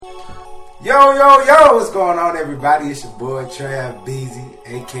Yo, what's going on, everybody? It's your boy, Trav Beezy,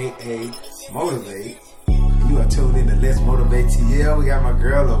 a.k.a. Motivate. You are tuned in to Let's Motivate TL. We got my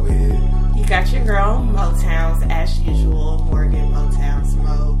girl over here. You got your girl, Motowns, as usual. Morgan, Motowns,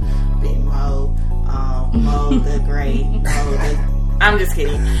 Mo, Big Mo, Mo the Great, Mo the... I'm just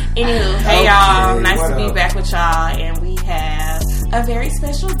kidding. Anywho, hey y'all, nice to be back with y'all, and we have a very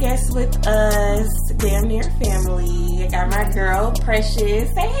special guest with us, damn near family. I got my girl, Precious. Say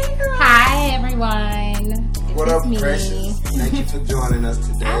hey, girl. Hi, everyone. What up, Precious? Thank you for joining us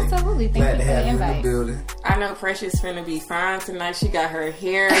today. Absolutely. Glad to have you invite. in the building. I know Precious finna be fine tonight. She got her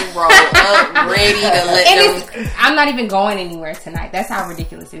hair rolled up, ready to let them... I'm not even going anywhere tonight. That's how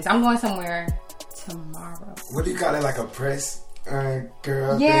ridiculous it is. I'm going somewhere tomorrow. What do you call it, like a press?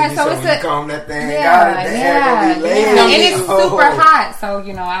 Girl, yeah, thing. so it's you comb that thing yeah, out, the hair gonna be laid. And it's super hot, so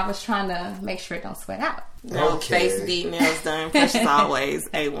I was trying to make sure it don't sweat out. No, face deep, nails done. Precious always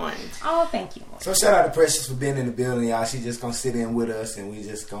A1. Oh, thank you. So shout out to Precious for being in the building, y'all. She just gonna sit in with us and we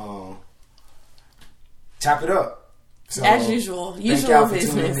just gonna chop it up. So, as usual, thank y'all for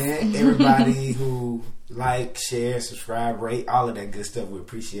business. tuning in. Everybody who like, share, subscribe, rate, all of that good stuff. We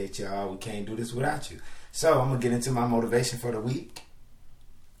appreciate y'all. We can't do this without you. So I'm gonna get into my motivation for the week.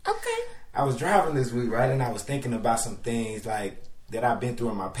 Okay. I was driving this week, right, and I was thinking about some things like that I've been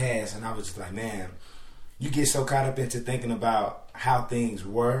through in my past, and I was just like, man, you get so caught up into thinking about how things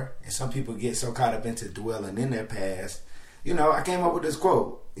were, and some people get so caught up into dwelling in their past. I came up with this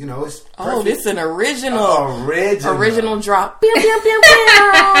quote. It's perfect. Oh, this is an original drop. Pew, pew, pew,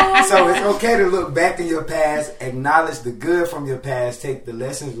 pew. So it's okay to look back in your past, acknowledge the good from your past, take the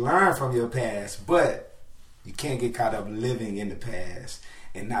lessons learned from your past, but you can't get caught up living in the past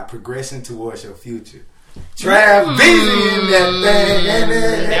and not progressing towards your future. Trav Beezy in that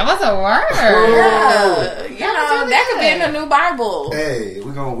thing. That was a word. Yeah, that could be in the new Bible. Hey,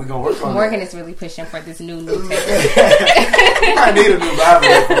 we're gonna work on Morgan that. is really pushing for this new testament. I need a new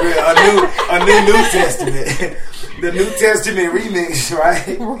Bible for real. A new Testament. The New Testament remix,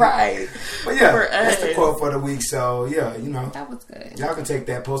 right? Right. But yeah, that's the quote for the week. So yeah, That was good. y'all can take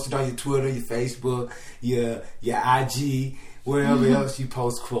that, post it on your Twitter, your Facebook, your IG, wherever else you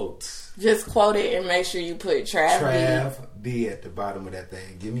post quotes. Just quote it and make sure you put Trav B at the bottom of that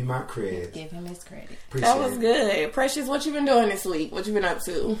thing. Give me my credit. Give him his credit. Appreciate That was good. Precious, what you been doing this week? What you been up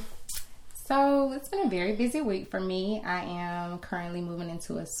to? So it's been a very busy week for me. I am currently moving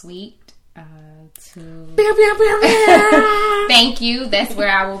into a suite. Thank you. That's where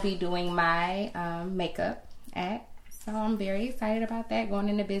I will be doing my makeup at. So I'm very excited about that. Going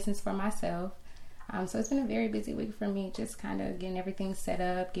into business for myself. So it's been a very busy week for me. Just kind of getting everything set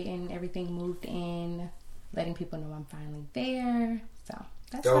up, getting everything moved in, letting people know I'm finally there. So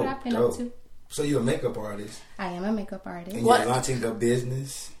that's what I've been up to. So you're a makeup artist. I am a makeup artist. And you're launching a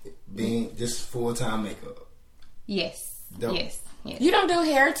business, being just full-time makeup. Yes. Dope. Yes. You don't do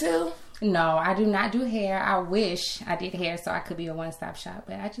hair too? No, I do not do hair. I wish I did hair so I could be a one-stop shop,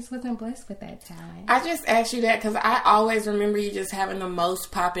 but I just wasn't blessed with that talent. I just asked you that because I always remember you just having the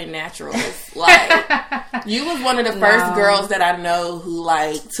most poppin' naturals. Like, you was one of the first girls that I know who,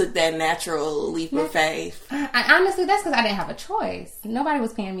 took that natural leap of faith. Honestly, that's because I didn't have a choice. Nobody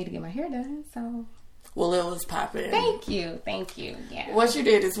was paying me to get my hair done, so... Well, it was poppin'. Thank you, yeah. What you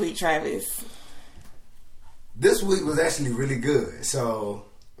did this week, Travis? This week was actually really good. So...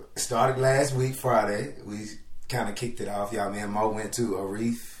 started last week, Friday. We kind of kicked it off. Y'all, me and Mo went to a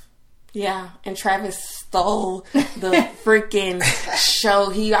reef. Yeah, and Travis stole the freaking show.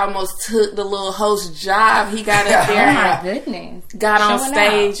 He almost took the little host job. He got up there oh my goodness. Got on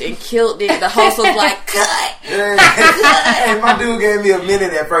stage and killed it. The host was like, cut. And my dude gave me a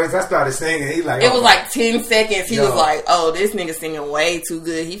minute at first. I started singing. He like, it was like 10 seconds. He was like, oh, this nigga singing way too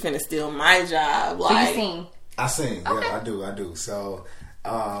good. He finna steal my job. Like, you sing? I sing. Okay. Yeah, I do. So...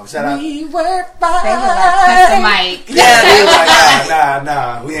 shout out. We were fine. They would like cut the mic. Yeah, they was like,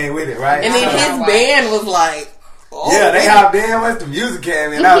 nah, we ain't with it, right? And then his band was like, oh. Yeah, they hopped in once the music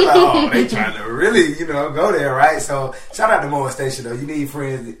came in. I was like, oh, they trying to really, go there, right? So shout out to Moa Station though. You need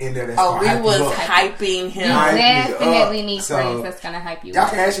friends in there that's we was hyping him. You definitely need friends that's gonna hype you y'all up.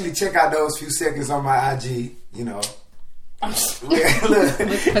 Can actually check out those few seconds on my IG, Put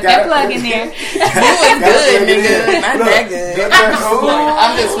that plug in there. You was good, nigga. Not that good.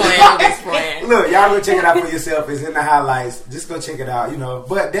 I'm just playing. Look, y'all go check it out for yourself. It's in the highlights. Just go check it out,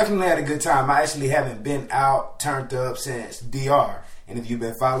 But definitely had a good time. I actually haven't been out turned up since DR. And if you've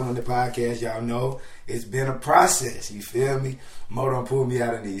been following the podcast, y'all know it's been a process. You feel me? Mo done pulled me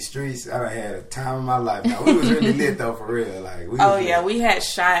out of these streets. I done had a time of my life. Now, we was really lit, though, for real. We had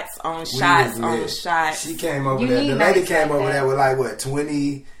shots on shots on shots. She came over there. The lady came over there with,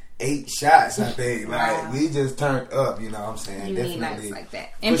 20 8 shots, I think. Wow. Like, we just turned up, you know what I'm saying? You Definitely. need nights like that.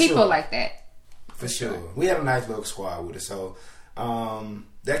 And For people sure. like that. For sure. We had a nice little squad with us. So,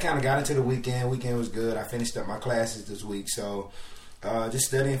 that kind of got into the weekend. Weekend was good. I finished up my classes this week. So, just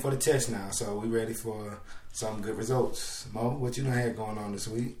studying for the test now. So, we ready for some good results. Mo, what you done had going on this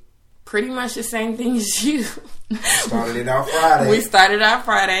week? Pretty much the same thing as you. Started it off Friday. We started out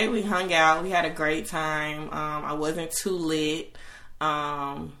Friday. We hung out. We had a great time. I wasn't too lit, but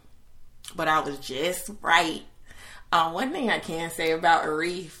I was just right. One thing I can say about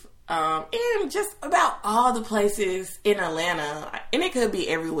Arif, and just about all the places in Atlanta, and it could be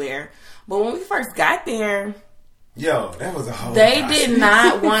everywhere, but when we first got there, Yo, that was a whole they process. did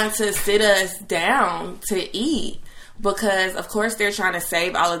not want to sit us down to eat. Because of course they're trying to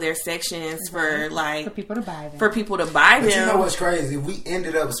save all of their sections for people to buy them. For people to buy them. But you know what's crazy? We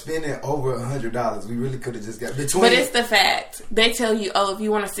ended up spending over $100. We really could have just got between. But it's the fact. They tell you, oh, if you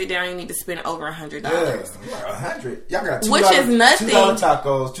want to sit down, you need to spend over $100. Yeah, $100. Y'all got $2, which is nothing. $2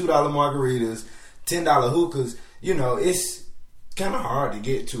 tacos, $2 margaritas, $10 hookahs. You know, it's kind of hard to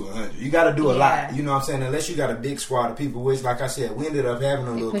get to 100. You got to do a lot. You know what I'm saying? Unless you got a big squad of people, which, like I said, we ended up having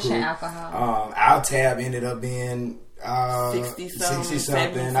a little pushing crew. alcohol. Our tab ended up being 60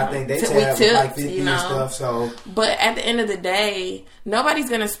 something. I think they tab was like 50 and stuff. So, but at the end of the day,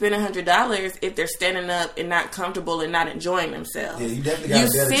 nobody's gonna spend $100 if they're standing up and not comfortable and not enjoying themselves. Yeah, you definitely got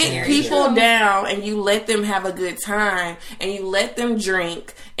a better sit chance. people down and you let them have a good time and you let them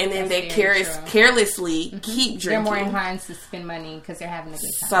drink, and then they carelessly keep drinking. They're more inclined to spend money because they're having a good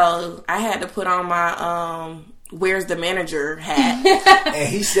time. So I had to put on my where's the manager hat. And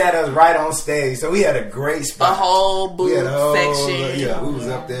he sat us right on stage. So we had a great spot. A whole booth section. Yeah, we was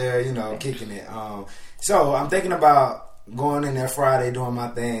up there, you know, kicking it. So I'm thinking about going in there Friday, doing my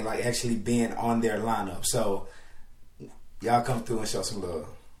thing, like actually being on their lineup. So y'all come through and show some love.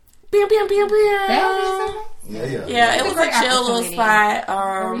 Pew, pew, pew, pew. Yeah, it was a chill little spot.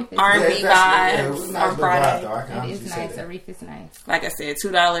 R&B vibes on Friday. It is nice. Arif is nice. Like I said,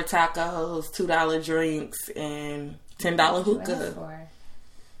 $2 tacos, $2 drinks, and $10 hookah.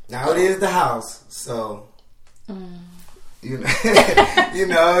 Now it is the house, so you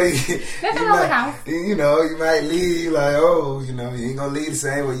know, you might leave like, oh, you know, you ain't gonna leave the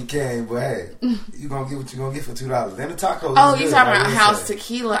same way you came, but hey, you gonna get what you gonna get for $2. Then the tacos. Oh, you talking about house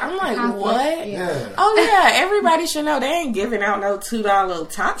tequila? I'm like, what? Yeah. Oh yeah, everybody should know they ain't giving out no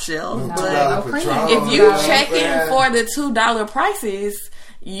 $2 top shelf. No but Patron, if you checking for the $2 prices,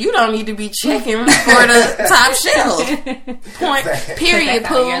 you don't need to be checking for the top shelf. Point. Period.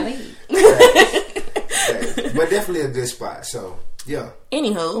 Pooh. But definitely a good spot. So yeah.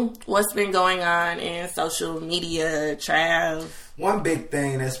 Anywho, what's been going on in social media, Trav? One big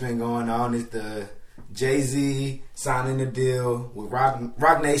thing that's been going on is the Jay-Z signing the deal with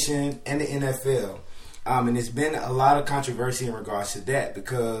Roc Nation and the NFL. And it's been a lot of controversy in regards to that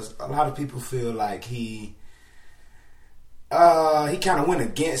because a lot of people feel like he kind of went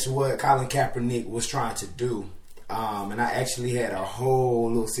against what Colin Kaepernick was trying to do. And I actually had a whole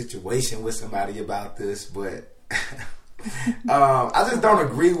little situation with somebody about this, but I just don't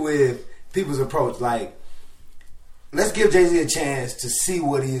agree with people's approach. Like, let's give Jay-Z a chance to see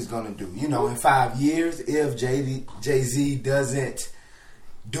what he is going to do. You know, in 5 years, if Jay-Z doesn't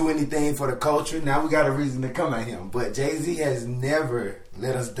do anything for the culture, now we got a reason to come at him. But Jay-Z has never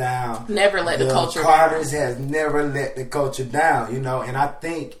let us down. Never let the culture Carters down. has never let the culture down, you know. And I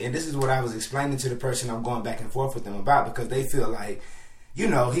think, and this is what I was explaining to the person I'm going back and forth with them about, because they feel like, you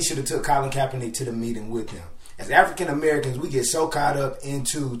know, he should have took Colin Kaepernick to the meeting with him. As African Americans, we get so caught up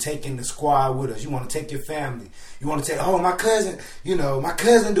into taking the squad with us. You want to take your family. You want to take, oh, my cousin, you know, my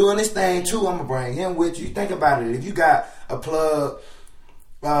cousin doing this thing too. I'm going to bring him with you. Think about it. If you got a plug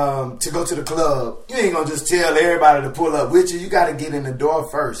to go to the club, you ain't going to just tell everybody to pull up with you. You got to get in the door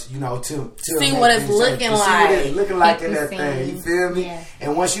first, you know, to see what it's looking like. See what it's looking like in that thing. You feel me? Yeah.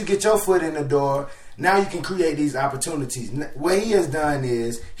 And once you get your foot in the door, now you can create these opportunities. What he has done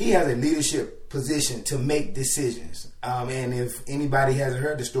is he has a leadership position to make decisions. And if anybody hasn't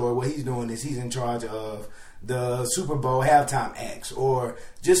heard the story, what he's doing is he's in charge of the Super Bowl halftime acts or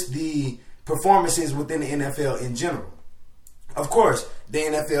just the performances within the NFL in general. Of course, the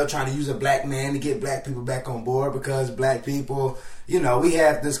NFL trying to use a black man to get black people back on board because black people, you know, we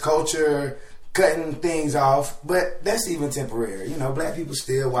have this culture cutting things off, but that's even temporary. You know, black people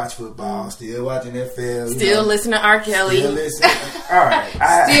still watch football, still watching NFL. Still listen to R. Kelly. Still listen. All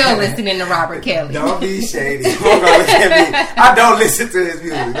right. Still listening to Robert Kelly. Don't be shady. Don't go look at me. I don't listen to his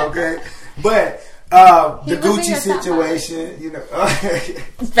music, okay? But The Gucci situation, you know.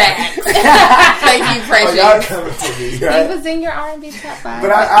 Facts. Thank you, Precious. Y'all coming to me, right? He was in your R&B top 5.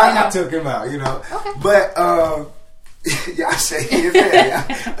 But I took him out, you know. Okay. But y'all shaking his head.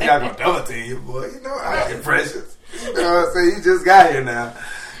 Y'all gonna double team you, boy. You know, I got Precious. You know what I'm saying? You just got here now.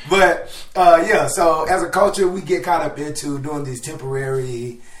 But yeah, so as a culture, we get caught up into doing these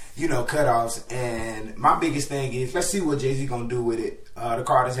temporary, you know, cutoffs. And my biggest thing is, let's see what Jay-Z gonna do with it. The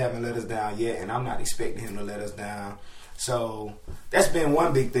Carters haven't let us down yet, and I'm not expecting him to let us down. So that's been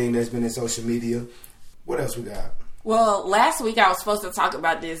one big thing that's been in social media. What else we got? Well, last week I was supposed to talk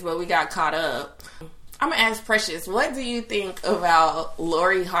about this, but we got caught up. I'm gonna ask Precious, what do you think about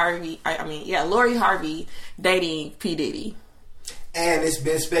Lori Harvey dating P. Diddy? And it's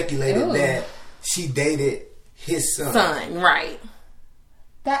been speculated that she dated his son. Right.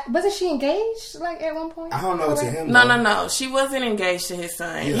 That wasn't she engaged like at one point? I don't know to him. No. She wasn't engaged to his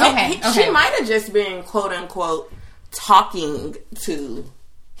son. Yeah. Okay. She might have just been quote unquote talking to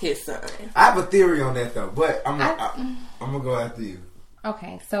his son. I have a theory on that though, but I'm gonna go after you.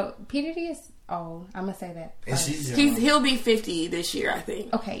 Okay, so P. Diddy is old. I'm gonna say that. And she's young. He'll be 50 this year, I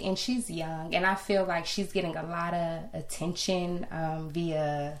think. Okay, and she's young, and I feel like she's getting a lot of attention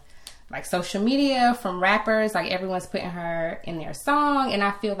via like social media from rappers. Like everyone's putting her in their song, and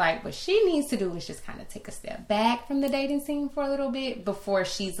I feel like what she needs to do is just kind of take a step back from the dating scene for a little bit before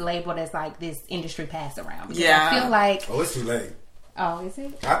she's labeled as like this industry pass around. Because I feel like it's too late. Oh, is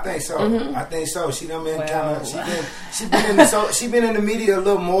it? I think so. I think so. She done been she been in the media a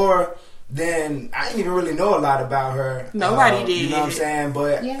little more than I didn't even really know a lot about her. Nobody did. You know what I'm saying?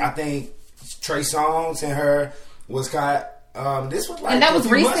 But I think Trey Songz and her was kind of, this was like, and that was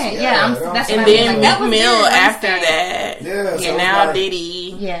recent. That's and then Meek Mill after that. Yeah. And now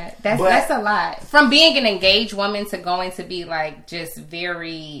Diddy. Yeah, that's a lot. From being an engaged woman to going to be like just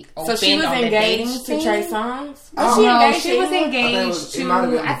very open. So she was on engaged to Trey Songz? No, she was engaged to,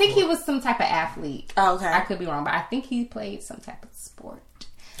 I think he was some type of athlete. Oh, okay. I could be wrong, but I think he played some type of sport.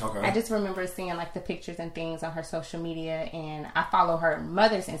 Okay. I just remember seeing like the pictures and things on her social media, and I follow her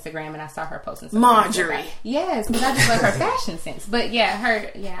mother's Instagram, and I saw her posting something. Marjorie. Yes, because I just love her fashion sense. But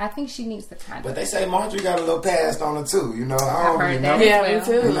I think she needs to kind of. But they say Marjorie got a little past on her too. You know, I don't really know. Yeah, me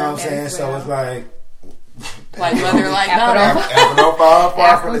too. You know what I'm saying? So it's like mother like daughter. Apple don't fall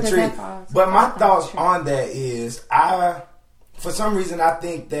far from the tree. But my thoughts on that is, for some reason, I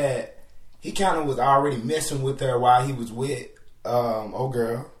think that he kind of was already messing with her while he was with old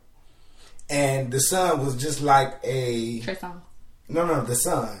girl, and the son was just like a Trey Songz. No, the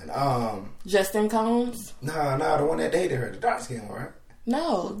son. Justin Combs? No, the one that dated her, the dark skin one, right?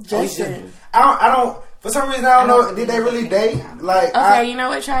 No, Justin. I don't. For some reason, I don't know. Did they really date? Like, okay, you know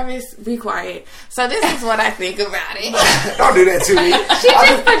what, Travis? Be quiet. So this is what I think about it. Don't do that to me. She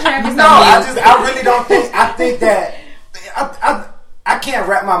just put Travis. No, I really don't think. I think that I can't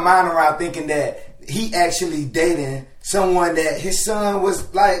wrap my mind around thinking that he actually dating someone that his son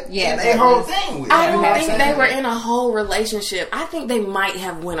was like in a whole thing with. I don't think they were in a whole relationship. I think they might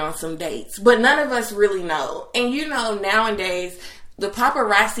have went on some dates, but none of us really know. And you know, nowadays the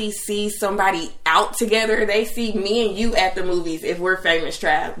paparazzi see somebody out together. They see me and you at the movies. If we're famous,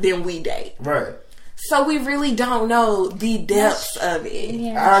 Trav, then we date. Right. So we really don't know the depths of it.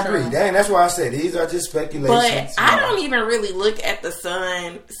 Yeah, I agree. That's why I said these are just speculations. But I don't even really look at the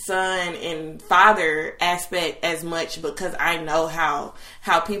son and father aspect as much, because I know how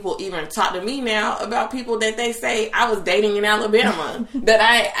people even talk to me now about people that they say I was dating in Alabama that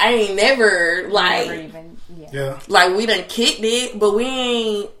I ain't never like. Never even, like we done kicked it, but we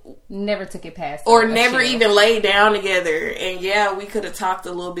ain't. Never took it past. Or never even laid down together. And we could have talked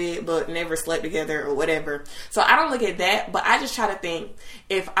a little bit, but never slept together or whatever. So I don't look at that, but I just try to think,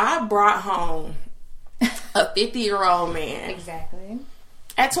 if I brought home a 50-year-old man. Exactly.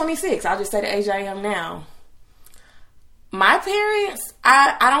 At 26, I'll just say the age I am now. My parents,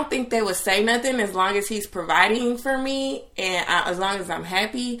 I don't think they would say nothing as long as he's providing for me, and as long as I'm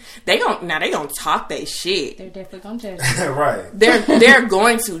happy. They gonna talk they shit. They're definitely gonna judge. Right. They're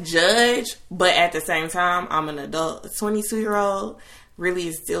going to judge, but at the same time, I'm an adult. A 22-year-old really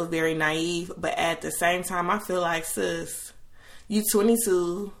is still very naive, but at the same time, I feel like, sis, you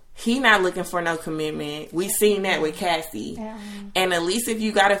 22. He not looking for no commitment. We seen that with Cassie. Yeah. And at least if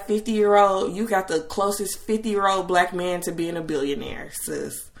you got a 50-year-old, you got the closest 50-year-old black man to being a billionaire,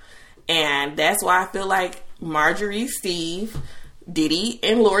 sis. And that's why I feel like Marjorie, Steve, Diddy,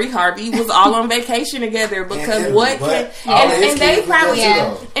 and Lori Harvey was all on vacation together, because and they probably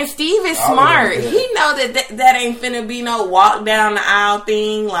and Steve is smart. He know that ain't finna be no walk down the aisle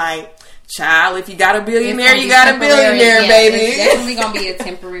thing. Like, child, if you got a billionaire, you got a billionaire, baby. It's definitely gonna be a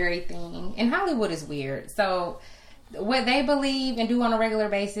temporary thing. in Hollywood is weird. So what they believe and do on a regular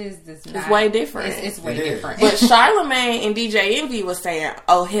basis is not. It's way different. It's way different. But Charlamagne and DJ Envy was saying,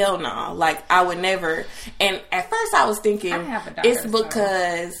 "Oh hell no! Like I would never." And at first I was thinking, I have a daughter, it's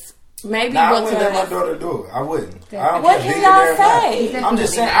because. Maybe I because wouldn't let my daughter do it. I wouldn't. I don't what care can y'all say? I'm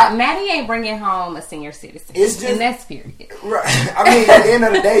just saying. Maddie ain't bringing home a senior citizen. It's just, and that's period. Right. I mean, at the end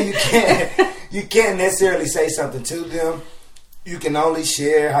of the day, you can't necessarily say something to them. You can only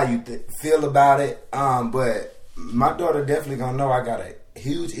share how you feel about it. But my daughter definitely gonna know I got a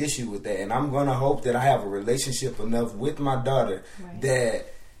huge issue with that, and I'm gonna hope that I have a relationship enough with my daughter that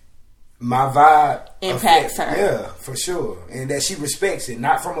my vibe impacts her. Yeah, for sure. And that she respects it,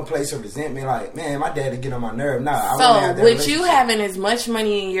 not from a place of resentment, like, man, my dad did get on my nerve. Nah, I so have that with you having as much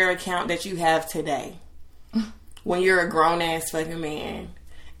money in your account that you have today, when you're a grown ass fucking man,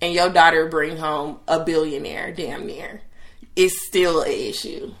 and your daughter bring home a billionaire, damn near, it's still an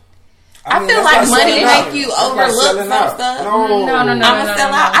issue. I feel like money make you overlook some stuff. No. I'm gonna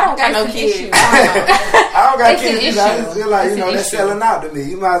sell out. I don't got no kids. I don't got kids. I just feel like, it's they're selling out to me.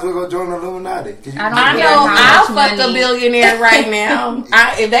 You might as well go join the Illuminati. I know I'll fuck a billionaire right now.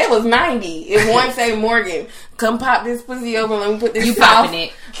 If they was 90, if one say, Morgan, come pop this pussy over and let me put this. You popping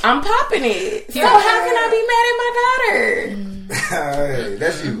it? I'm popping it. So how can I be mad at my daughter? Hey,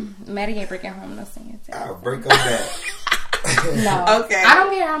 that's you. Maddie ain't breaking home no senior citizen. I'll break up that. No. Okay. I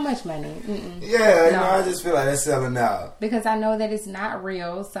don't care how much money. Mm-mm. Yeah, I just feel like they're selling out. Because I know that it's not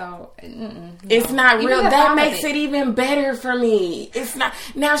real, so... It's not real. That makes it even better for me. It's not...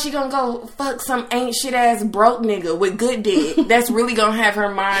 Now she gonna go fuck some ain't shit ass broke nigga with good dick. That's really gonna have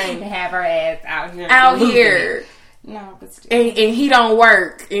her mind... have her ass out here. No, but still. And he don't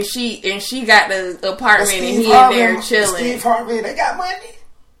work. And she got the apartment and he in there chilling. Steve Harvey, they got money.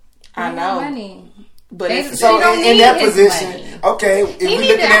 I know. Money. But so in that position, okay, if we're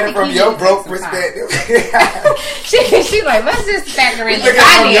looking at it from your broke perspective, she's like, let's just factor in the looking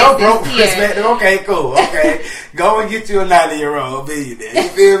at it from your broke finances perspective. Okay, cool. Okay, go and get you a 90-year-old billionaire. You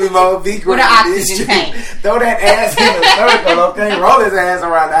feel me, Mo? Be great. With an oxygen tank. Throw that ass in a circle, okay? Roll his ass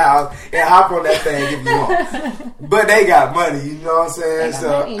around the house and hop on that thing if you want. But they got money, you know what I'm saying?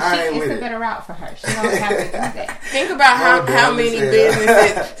 So I ain't with it. It's a better route for her. She don't have to do that. Think about how many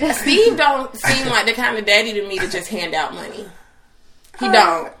businesses. Steve don't seem like the kind of daddy to me to just hand out money. He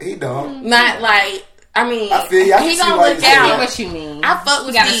don't. Not like, I mean, I feel you. He gonna look out. What you mean? I fuck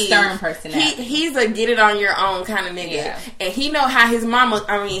with Steve. Got a stern personality. He's a get it on your own kind of nigga. Yeah. And he know how his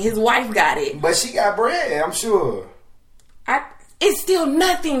wife got it. But she got bread, I'm sure. It's still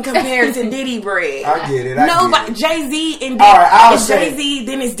nothing compared to Diddy bread. I get it. Nobody, Jay-Z and Diddy. Right, it's Jay-Z,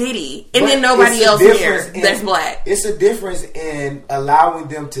 then it's Diddy. And then nobody else here that's black. It's a difference in allowing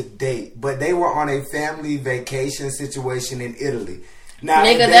them to date. But they were on a family vacation situation in Italy. Now,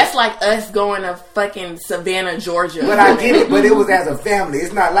 nigga, that's like us going to fucking Savannah, Georgia. But I get it. But it was as a family.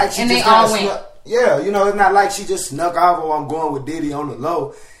 It's not like she just all went. Yeah, it's not like she just snuck off. Oh, I'm going with Diddy on the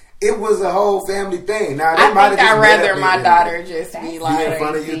low. It was a whole family thing. Now, I think I'd rather my daughter just be like... Be in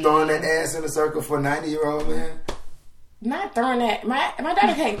front of you throwing that ass in a circle for a 90-year-old man? Not throwing that... My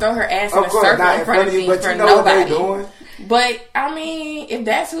daughter can't throw her ass in a circle in front of me but for you know nobody. What they doing? But, I mean, if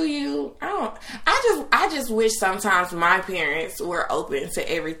that's who you... I just wish sometimes my parents were open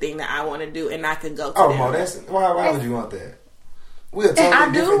to everything that I want to do and I could go to them. Mo, why would you want that? We're a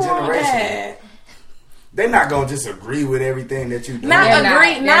totally different generation. That. They're not gonna just agree with everything that you do.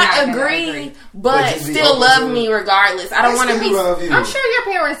 Not agree, but still love me regardless. I don't want to be. I'm sure your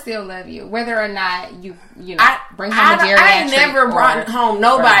parents still love you, whether or not you bring home a geriatric. I never brought home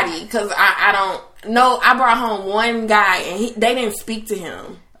nobody because I don't know. I brought home one guy and they didn't speak to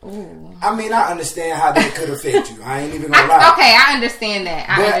him. Ooh. I mean, I understand how that could affect you. I ain't even gonna lie. Okay, I understand that.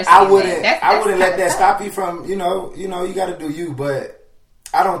 I wouldn't let that stop you from you got to do you. But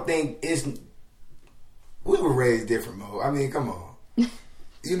I don't think it's. We were raised different, Mo. I mean, come on.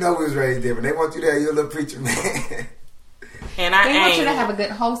 We was raised different. They want you to have your little preacher man. And they want you to have a good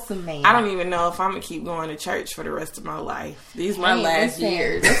wholesome man. I don't even know if I'm going to keep going to church for the rest of my life. These are my last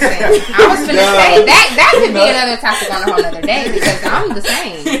years. I was going to say, that could be another topic on a whole other day because I'm the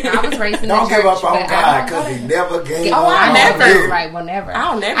same. I was raised in the church. Don't give up on God because he never gave up on you. I never. Right, well, never.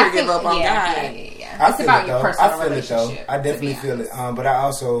 I'll never give up on God. Yeah. It's about your personal relationship. I definitely feel it. But I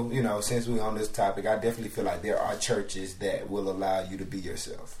also, since we're on this topic, I definitely feel like there are churches that will allow you to be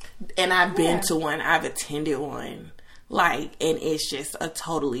yourself. And I've been to one. I've attended one. Like, and it's just a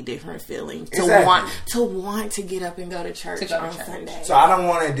totally different feeling to Exactly. want to get up and go to church on Sunday. So I don't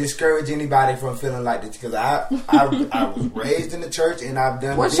want to discourage anybody from feeling like this because I was raised in the church and I've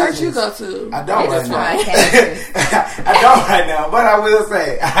done. What church you go to? I don't right now. I don't right now, but I will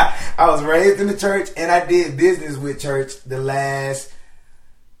say I was raised in the church and I did business with church the last.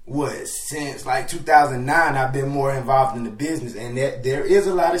 Since like 2009, I've been more involved in the business, and there is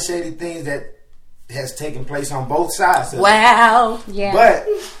a lot of shady things that has taken place on both sides. Wow, yeah. But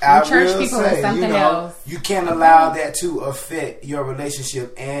I church will people say, is something else. You can't allow that to affect your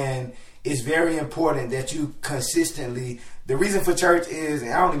relationship, and it's very important that you consistently. The reason for church is,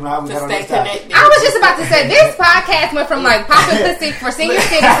 and I don't even know how we got on this topic. I was just about to say, this podcast went from like popping pussy for senior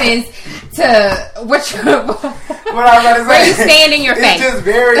citizens to what I was about to say, where you stand in your face. It's just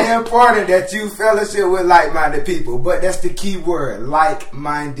very important that you fellowship with like-minded people. But that's the key word,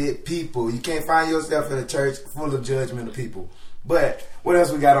 like-minded people. You can't find yourself in a church full of judgmental people. But what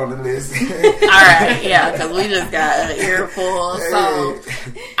else we got on the list? All right, yeah, because we just got an earful. So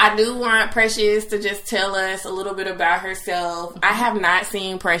I do want Precious to just tell us a little bit about herself. I have not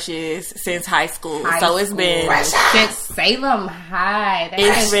seen Precious since high school. It's been since Salem High.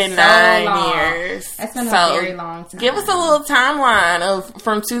 It's been 9 years. That's been a very long time. Give us a little timeline of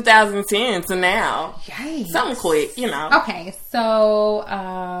from 2010 to now. Yikes. Something quick, you know. Okay, so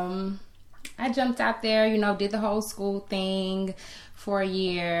I jumped out there, did the whole school thing for a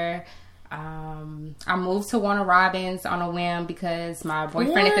year. I moved to Warner Robins on a whim because my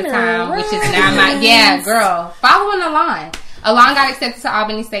boyfriend at the time, which is now following the line. Alon got accepted to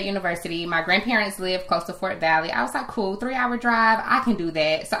Albany State University. My grandparents lived close to Fort Valley. I was like, cool, 3-hour drive. I can do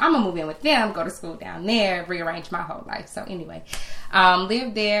that. So I'm going to move in with them, go to school down there, rearrange my whole life. So anyway,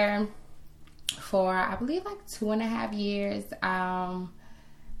 lived there for, I believe, like 2.5 years.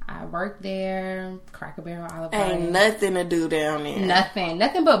 I worked there, Cracker Barrel, Olive Garden. Ain't nothing to do down there.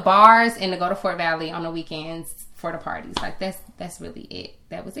 Nothing but bars and to go to Fort Valley on the weekends for the parties. Like that's really it.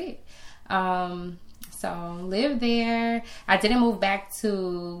 That was it. So lived there. I didn't move back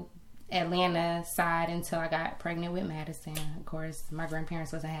to Atlanta side until I got pregnant with Madison. Of course, my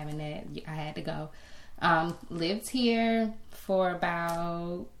grandparents wasn't having that. I had to go. Lived here for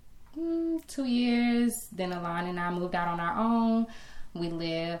about 2 years. Then Alon and I moved out on our own. We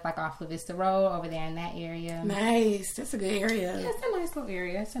live like off La Vista Road over there in that area. Nice. That's a good area. Yeah, it's a nice little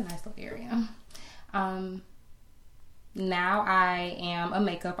area. Now I am a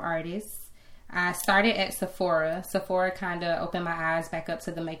makeup artist. I started at Sephora. Sephora kind of opened my eyes back up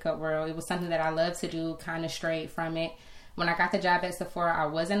to the makeup world. It was something that I love to do, kind of straight from it. When I got the job at Sephora, I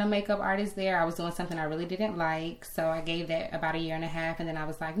wasn't a makeup artist there. I was doing something I really didn't like. So I gave that about 1.5 years. And then I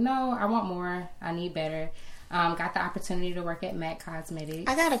was like, no, I want more. I need better. Got the opportunity to work at MAC Cosmetics.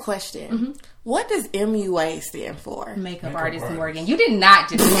 I got a question. Mm-hmm. What does MUA stand for? Makeup Artist Morgan. You did not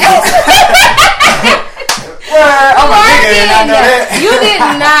just ask. You did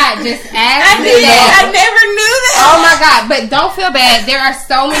not just ask me that. I never knew that. Oh my God. But don't feel bad. There are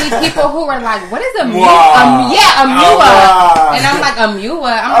so many people who are like, what is a MUA? A MUA. And I'm like, a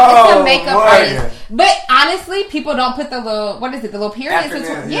MUA? It's a makeup artist. But honestly, people don't put the little, what is it, the little periods into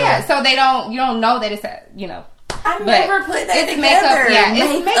it. So you don't know that it's a, I never put that together.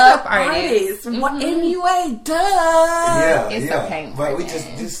 It's makeup artist. What MUA does. Yeah, it's okay. But we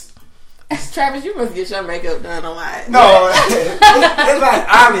just Travis, you must get your makeup done a lot. No, it's not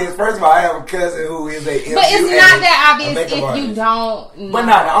obvious. First of all, I have a cousin who is a MUA. But it's not that obvious if artist. You don't know. But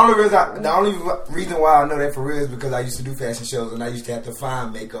the only reason why I know that for real is because I used to do fashion shows and I used to have to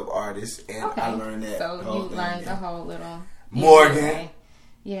find makeup artists, and I learned that. So you learned the whole little Morgan.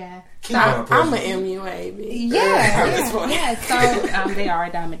 Yeah. So I'm an MUA, bitch. Yeah. So they are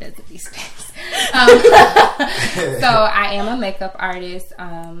a dime a dozen these days. So I am a makeup artist.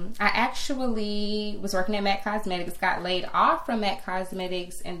 I actually was working at MAC Cosmetics, got laid off from MAC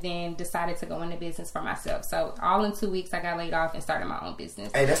Cosmetics, and then decided to go into business for myself. So all in 2 weeks, I got laid off and started my own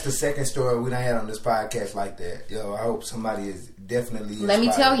business. Hey, that's the second story we done had on this podcast like that. Yo, I hope somebody is definitely inspired. Let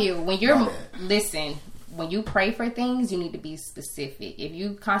me tell you, when you pray for things, you need to be specific. If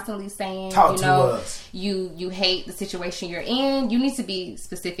you constantly saying, you hate the situation you're in, you need to be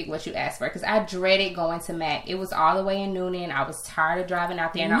specific what you ask for. Because I dreaded going to MAC. It was all the way in Noonan. I was tired of driving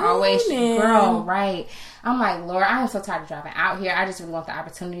out there. And I always, right. I'm like, Lord, I am so tired of driving out here. I just really want the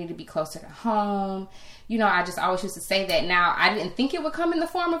opportunity to be closer to home. I just always used to say that. Now, I didn't think it would come in the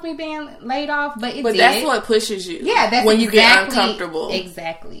form of me being laid off, but it did. But that's what pushes you. Yeah, that's when exactly, you get uncomfortable.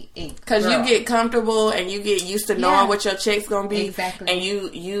 Exactly. Because you get comfortable and you get used to knowing what your check's going to be. Exactly.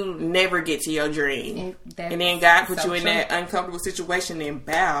 And you never get to your dream. And then God put you in that uncomfortable situation and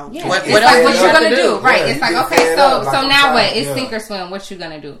bow. Yeah. What else like, you going to do? Right. Yeah, it's like, okay, so now what? It's sink or swim. What you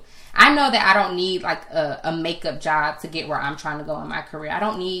going to do? I know that I don't need like a makeup job to get where I'm trying to go in my career. I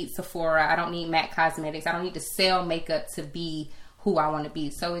don't need Sephora. I don't need MAC Cosmetics. I don't need to sell makeup to be who I want to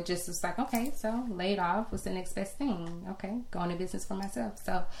be. So it just was like, okay, so laid off. What's the next best thing? Okay, go into business for myself.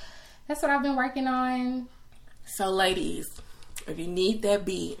 So that's what I've been working on. So ladies, if you need that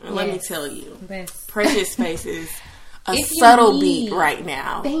beat, let me tell you, Best. Precious Faces. A subtle beat right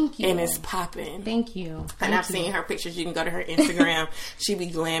now. Thank you. And it's popping. Thank you. And I've seen her pictures. You can go to her Instagram. She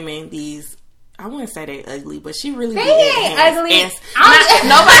be glamming these. I wouldn't say they ugly, but she really They be ain't ugly.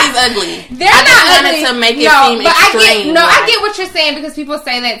 Nobody's ugly. They're I not just ugly. wanted to make it seem extreme. I get what you're saying because people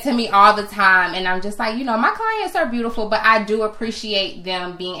say that to me all the time, and I'm just like, my clients are beautiful, but I do appreciate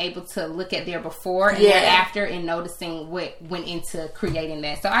them being able to look at their before and their after and noticing what went into creating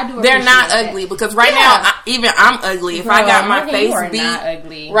that. So I do. They're not that. ugly because right now, even I'm ugly. If I got my face beat, not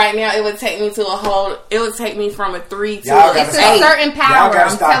ugly. Right now it would take me to a whole. It would take me from a 3 to it's a certain power. Y'all gotta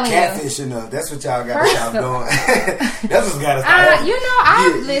I'm stop telling catfishing us. That's what y'all gotta stop doing. That's what's gotta stop. You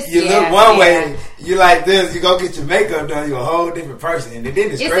look one way, you like this, you go get your makeup done, you're a whole different person. And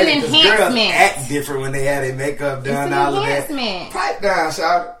then it's crazy an because girls enhancement. act different when they have their makeup done, all of that. Pipe down,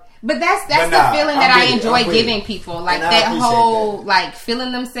 shout. But that's the feeling that I enjoy giving people. Like that whole, like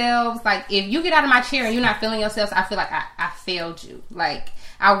feeling themselves. Like if you get out of my chair and you're not feeling yourself, I feel like I failed you. Like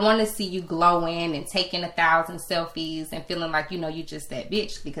I want to see you glowing and taking 1,000 selfies and feeling like, you just that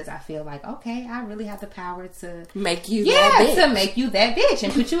bitch, because I feel like, okay, I really have the power to make you that bitch. To make you that bitch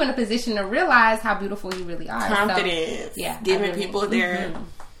and put you in a position to realize how beautiful you really are. Confidence. So, giving people their...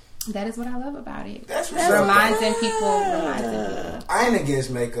 That is what I love about it. That's what's reminding people. I ain't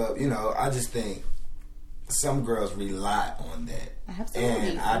against makeup. I just think some girls rely on that. Absolutely.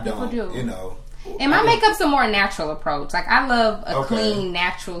 And I don't, And my makeup's a more natural approach. Like, I love a clean,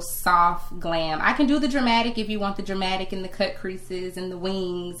 natural, soft glam. I can do the dramatic if you want the dramatic and the cut creases and the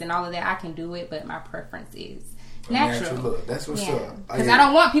wings and all of that. I can do it, but my preference is natural look. That's what's up. Because I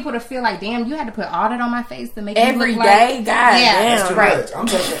don't want people to feel like, damn, you had to put all that on my face to make every me look day. like... God, that's too right. much. I'm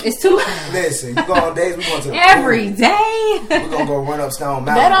taking. It's too much. Listen, you go on days. We going to the every pool. day. We're gonna go run up Stone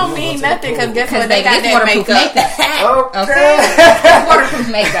Mountain. That don't mean nothing because guess what? They got that makeup. Okay. It's waterproof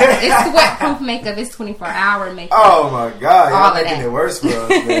makeup. It's sweatproof makeup. It's 24-hour makeup. Oh my God, all y'all making it worse for us,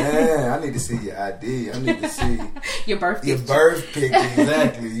 man. I need to see your ID. I need to see your birth picture. Your birth picture,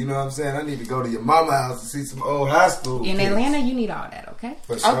 exactly. You know what I'm saying? I need to go to your mama's house to see some old high school. In Atlanta, you need all that, okay?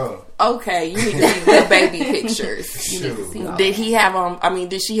 For sure. Okay, you need to see the baby pictures. You need to see all did he have on? I mean,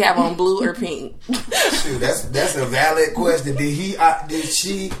 did she have on blue or pink? Shoot, that's a valid question. Did he? Did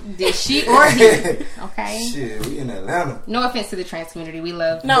she? Did she or he? Okay. Shit, we in Atlanta. No offense to the trans community, we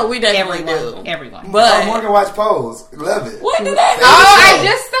love. No, we definitely do. Everyone. But Morgan watch Pose, love it. What did that? I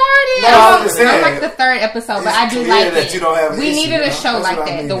just started. No, I'm like the 3rd episode, but I do like that it. You don't have we needed a show like that.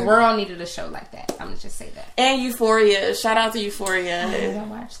 I mean, the world needed a show like that. I'm gonna just say that. And Euphoria. Shout out to Euphoria. I don't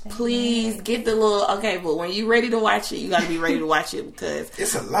watch that. Please get the little. Okay, but when you ready to watch it, you got to be ready to watch it because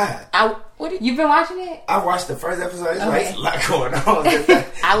it's a lot. You've been watching it? I watched the first episode. It's like it's a lot going on.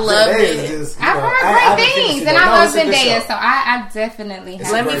 I love it. I've heard great things, and I love Zendaya, so I definitely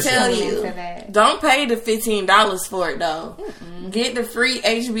have. Let me tell you, don't pay the $15 for it though. Get the free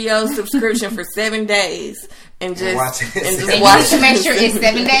HBO subscription for 7 days. And just watch it. And you need to make sure it's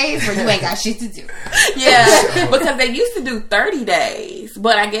 7 days or you ain't got shit to do. Yeah, because they used to do 30 days.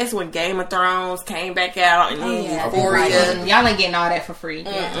 But I guess when Game of Thrones came back out and then Euphoria. Y'all ain't getting all that for free.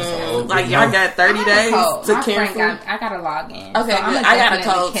 Like y'all got 30 days to cancel. I got to log in. Okay, so I got a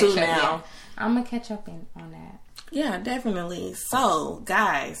code too now. I'm going to catch up on that. Yeah, definitely. So,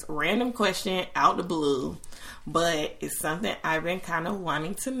 guys, random question out the blue. But it's something I've been kind of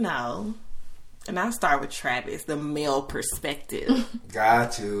wanting to know. And I'll start with Travis, the male perspective.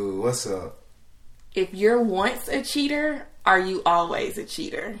 Got you. What's up? If you're once a cheater, are you always a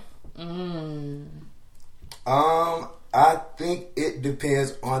cheater? I think it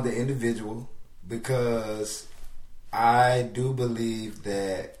depends on the individual because I do believe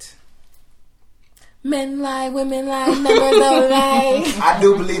that men lie, women lie, never don't lie. I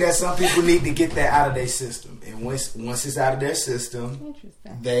do believe that some people need to get that out of their system. And once it's out of their system,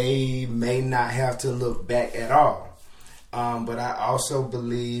 they may not have to look back at all. But I also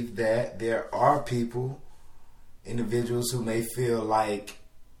believe that there are individuals who may feel like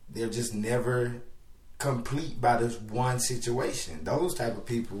they're just never complete by this one situation. Those type of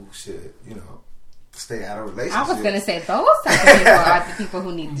people should, stay out of relationships. I was going to say those type of people are the people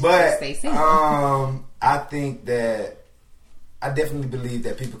who need to stay single. I think that I definitely believe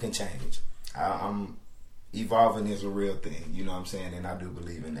that people can change. Evolving is a real thing, you know what I'm saying? And I do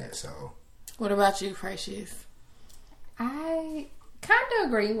believe in that, so. What about you, Precious? I kind of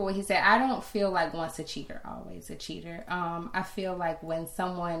agree with what he said. I don't feel like once a cheater, always a cheater. I feel like when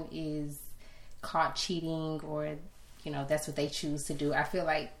someone is caught cheating or, that's what they choose to do, I feel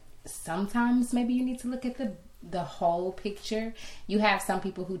like sometimes maybe you need to look at the whole picture. You have some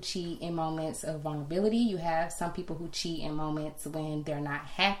people who cheat in moments of vulnerability. You have some people who cheat in moments when they're not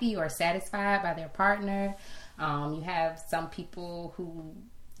happy or satisfied by their partner. You have some people who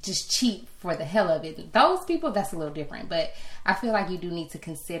just cheat for the hell of it. Those people, that's a little different. But I feel like you do need to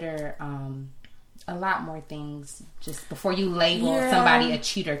consider a lot more things just before you label somebody a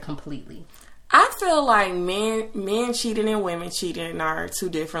cheater completely. I feel like men cheating and women cheating are two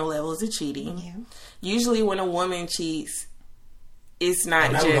different levels of cheating. Yeah. Usually when a woman cheats, it's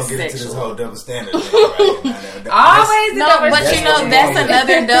not just sexual. Get into this whole double standard thing right now. Always that's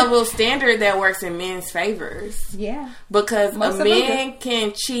another double standard that works in men's favors. Yeah. Because a man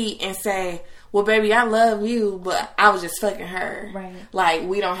can cheat and say, well, baby, I love you, but I was just fucking her. Right. Like,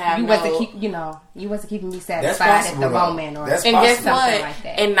 we don't have you wasn't keeping me satisfied at the moment. Or and guess what? Like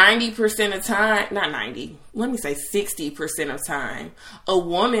that. And 90% of time, not 90, let me say 60% of time, a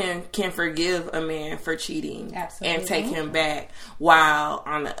woman can forgive a man for cheating. Absolutely. And take him back. While,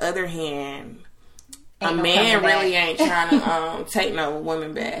 on the other hand, a man really ain't trying to take no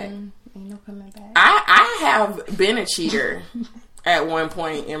woman back. Ain't no coming back. I have been a cheater. At one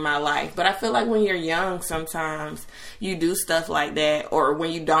point in my life. But I feel like when you're young, sometimes you do stuff like that. Or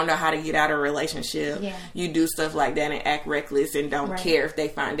when you don't know how to get out of a relationship, you do stuff like that and act reckless and don't care if they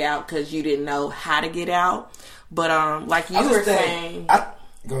find out because you didn't know how to get out. But like you were saying,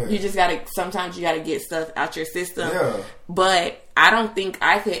 you just sometimes you gotta get stuff out your system. Yeah. But I don't think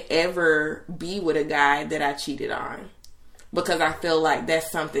I could ever be with a guy that I cheated on. Because I feel like that's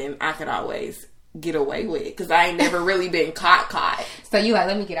something I could always get away with, because I ain't never really been caught. So you like,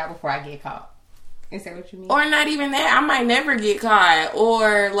 let me get out before I get caught. Is that what you mean? Or not even that. I might never get caught.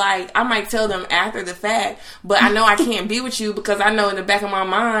 Or like, I might tell them after the fact, but I know I can't be with you because I know in the back of my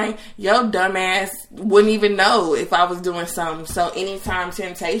mind, your dumb ass wouldn't even know if I was doing something. So anytime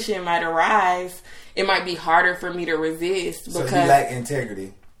temptation might arise, it might be harder for me to resist. Because so you lack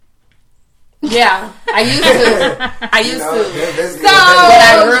integrity. Yeah, I used to. So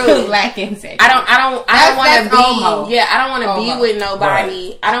I really lack integrity. I don't want to be. Yeah, I don't want to be with nobody.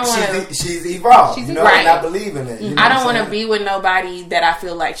 Right. I don't want to. She's evolved. Right. I believe in it. I don't want to be with nobody that I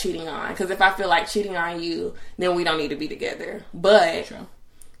feel like cheating on. Because if I feel like cheating on you, then we don't need to be together. But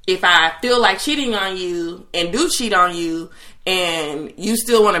if I feel like cheating on you and do cheat on you, and you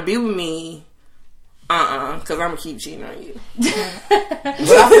still want to be with me. Because I'm going to keep cheating on you. But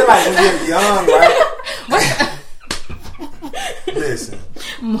I feel like when you're young, right? Listen.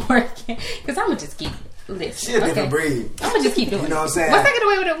 Morgan. Because I'm going to just keep listening. She a different breed. I'm going to just keep doing it. You know what I'm saying? Once I get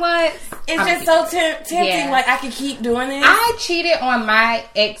away with it once. It's just so tempting. Yeah. Like, I can keep doing this. I cheated on my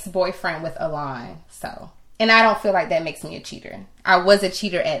ex-boyfriend with Alon. So. And I don't feel like that makes me a cheater. I was a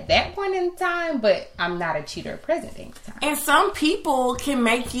cheater at that point in time, but I'm not a cheater at present day time. And some people can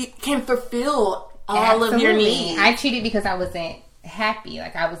fulfill all of your needs. I cheated because I wasn't happy.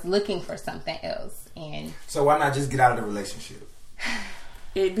 Like, I was looking for something else. And so why not just get out of the relationship?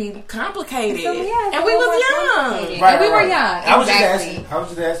 It'd be complicated. So, yeah, and we was young. Right, and we were young. I was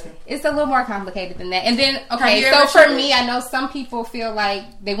just asking. It's a little more complicated than that. And then, okay, so for me, I know some people feel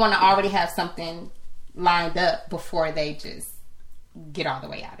like they want to already have something lined up before they just get all the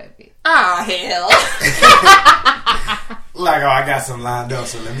way out of it. Oh, hell. Like, I got some lined up,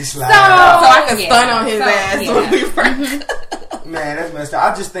 so let me slide out. So I can stun on his ass when we first. Man, that's messed up.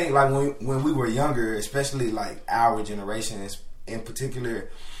 I just think, like, when we were younger, especially, like, our generation in particular,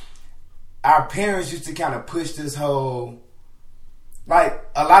 our parents used to kind of push this whole... Like,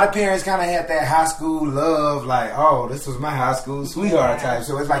 a lot of parents kind of had that high school love, like, oh, this was my high school sweetheart type.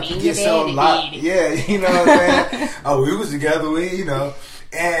 So it's like you get so locked. Yeah, you know what I'm saying? Oh, we was together,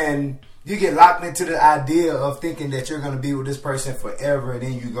 and you get locked into the idea of thinking that you're going to be with this person forever, and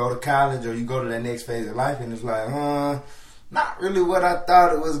then you go to college or you go to that next phase of life, and it's like, not really what I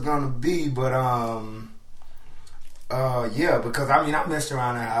thought it was going to be, but Yeah, because I messed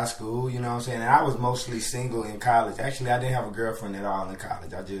around in high school, you know what I'm saying? And I was mostly single in college. Actually, I didn't have a girlfriend at all in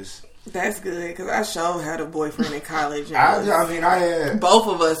college. That's good, because I sure had a boyfriend in college. And I had... Both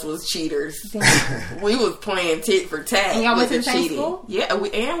of us was cheaters. We was playing tit for tat. And y'all went to the same cheating. school? Yeah,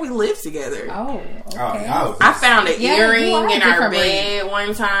 we lived together. Oh, okay. I found an earring in our different bed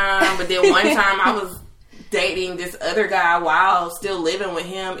one time, but then one time I was dating this other guy while still living with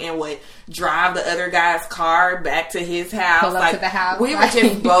him and would drive the other guy's car back to his house. Pull up to the house. We were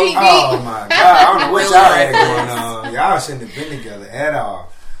just both. Oh my God. I don't know what y'all had going on. Y'all shouldn't have been together at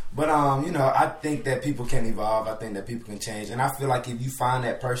all. But, I think that people can evolve. I think that people can change. And I feel like if you find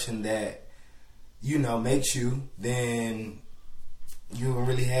that person that, makes you, then you don't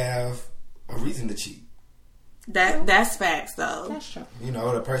really have a reason to cheat. That's facts, though. That's true.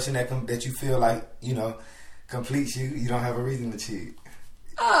 The person that you feel like, completes you, you don't have a reason to cheat.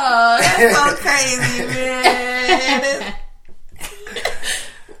 Oh, that's so crazy, man.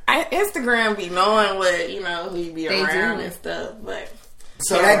 Instagram be knowing what, who you be They around do. and stuff, but...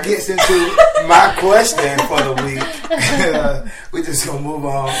 So that gets into my question for the week. We just gonna move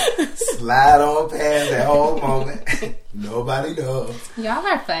on, slide on past that whole moment. Nobody knows. Y'all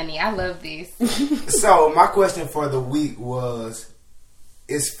are funny. I love this. So my question for the week was: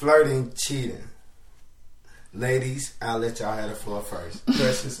 is flirting cheating? Ladies, I'll let y'all have the floor first.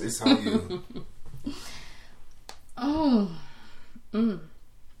 Precious, it's on you.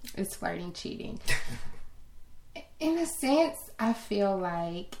 It's flirting cheating. In a sense, I feel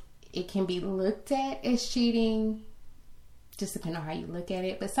like it can be looked at as cheating, just depending on how you look at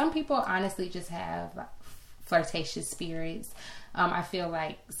it. But some people honestly just have flirtatious spirits. I feel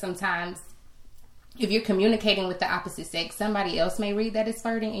like sometimes if you're communicating with the opposite sex, somebody else may read that as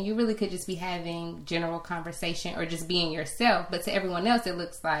flirting, and you really could just be having general conversation or just being yourself. But to everyone else, it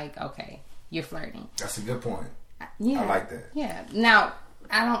looks like, okay, you're flirting. That's a good point. Yeah, I like that. Yeah. Now,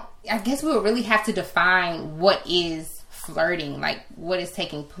 I guess we would really have to define what is flirting, like what is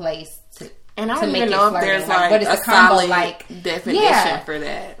taking place and I to don't make even it know flirting. if there's what is a the combo solid like definition for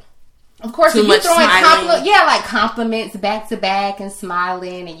that. Of course, Too if you're much throwing smiling. like compliments back to back and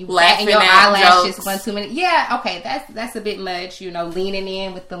smiling and you Laughing batting your at eyelashes jokes. 1 2 minutes. Yeah, okay, that's a bit much. Leaning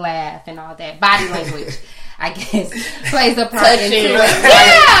in with the laugh and all that body language. I guess plays a part into it.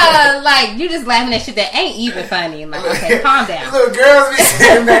 Yeah, like you just laughing at shit that ain't even funny. Like, okay, calm down. Little girls be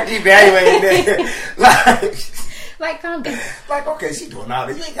sitting back evaluating that. Like, calm down. Like, okay, she doing all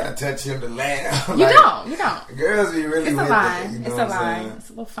this. You ain't gotta touch him to laugh. You don't. Girls be really It's a with line. it. You know It's a what I'm line. saying? It's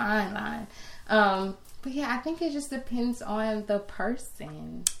a little fine line. But yeah, I think it just depends on the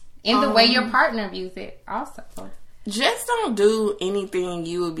person and the way your partner views it also. Just don't do anything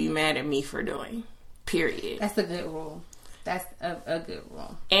you would be mad at me for doing. Period. That's a good rule. That's a good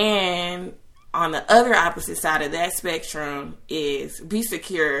rule. And on the other opposite side of that spectrum is be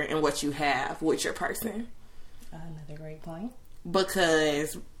secure in what you have with your person. Another great point.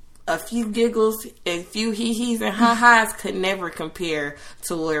 Because a few giggles, a few hee-hees and ha-has could never compare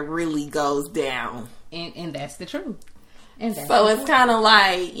to what really goes down. And that's the truth. And that's So the it's truth. kind of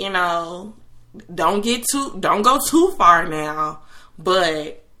like, don't go too far now,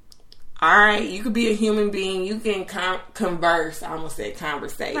 but all right, you could be a human being. You can converse. I almost said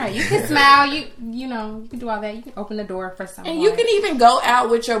conversate. Right, you can smile. You can do all that. You can open the door for someone. And you can even go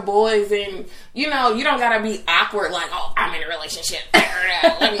out with your boys, and you don't gotta be awkward. Like, oh, I'm in a relationship.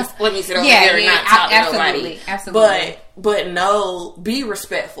 let me sit over here and not talk to nobody. Absolutely. But no, be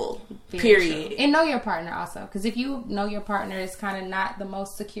respectful. Period. And know your partner also, because if you know your partner is kind of not the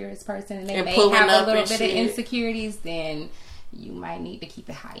most securest person, and they And may pulling have a up little and bit shit. of insecurities, then you might need to keep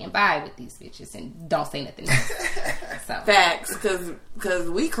it high and by with these bitches and don't say nothing else. So Facts, because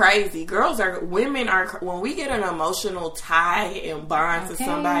we crazy. Women are, when we get an emotional tie and bond to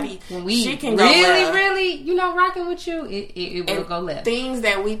somebody, when we shit can go left. really, rocking with you, it will go left. Things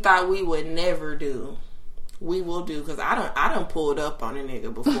that we thought we would never do, we will do. Because I done pulled up on a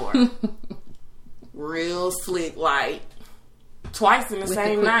nigga before. Real slick, like twice in the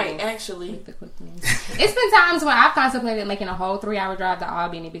same night, actually. It's been times when I've contemplated making a whole 3-hour drive to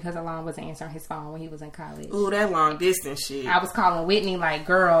Albany because Alon wasn't answering his phone when he was in college. Ooh, that long distance shit. I was calling Whitney like,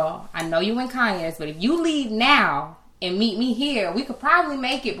 girl, I know you in Kanye's, but if you leave now and meet me here, we could probably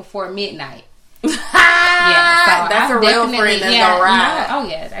make it before midnight. Yeah, so that's I've a real friend that's gonna ride. Oh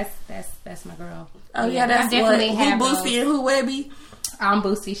yeah, that's my girl. Oh yeah, that's I definitely what. have Who Boosie and who Webby? I'm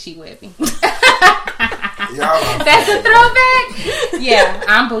Boosie, she Webby. Y'all, That's a throwback. Yeah,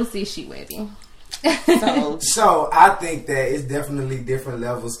 I'm Boosie, she Webby. So I think that it's definitely different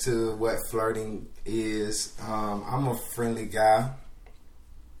levels to what flirting is. I'm a friendly guy.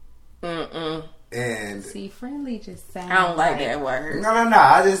 And see, friendly just sounds. I don't like that word. No.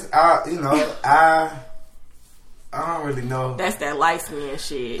 I don't really know. That's that light skin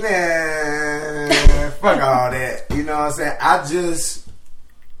shit. Man, fuck all that. You know what I'm saying?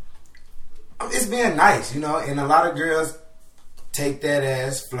 It's being nice, and a lot of girls take that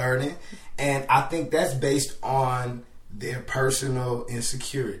as flirting, and I think that's based on their personal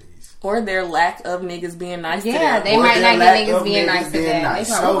insecurities. Or their lack of niggas being nice to them. Yeah, they might not get niggas being nice to them. Nice.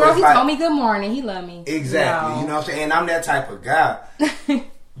 They So girl, it's he like, told me good morning. He love me. Exactly. No. You know what I'm saying? And I'm that type of guy.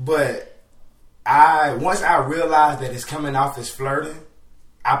 But once I realize that it's coming off as flirting,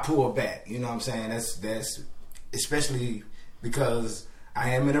 I pull back. You know what I'm saying? That's especially because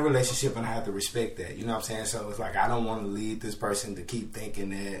I am in a relationship and I have to respect that. You know what I'm saying? So it's like I don't want to lead this person to keep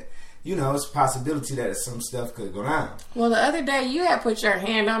thinking that, it's a possibility that some stuff could go down. Well, the other day you had put your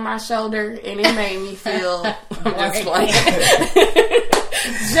hand on my shoulder and it made me feel. I'm just playing.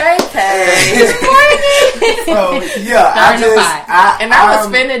 JK. So yeah, I was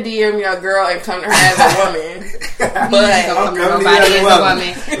finna DM your girl and come to her as a woman, but I'm coming nobody to you as a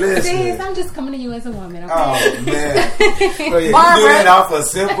woman. Listen. Sis, I'm just coming to you as a woman. Okay? Oh man, so yeah, Barbara, you doing it off a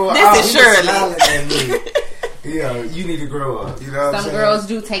simple. this is Shirley. Smiling at me. Yeah, you need to grow up. You know what I'm Some saying? girls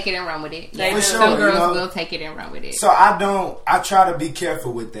do take it and run with it. They do. Some girls will take it and run with it. So I try to be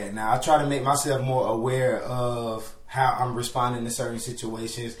careful with that now. I try to make myself more aware of how I'm responding to certain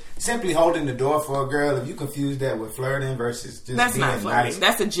situations. Simply holding the door for a girl, if you confuse that with flirting versus just that's being not flirting. nice.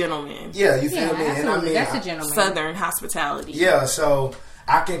 That's a gentleman. Yeah, you feel me? Absolutely. And I mean, that's a gentleman. Southern hospitality. Yeah, so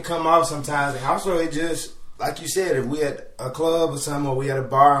I can come off sometimes, and also it just, like you said, if we at a club or something, or we at a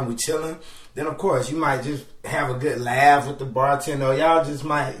bar and we chilling, then of course you might just have a good laugh with the bartender. Or y'all just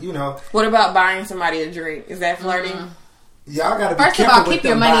might, What about buying somebody a drink? Is that flirting? Y'all gotta be First of careful all, with keep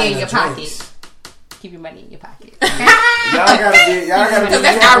your them money buying in your the drinks. pocket. Keep your money in your pocket. Y'all gotta be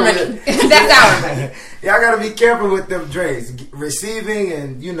That's careful our money. with- That's our money. Y'all gotta be careful with them drinks, receiving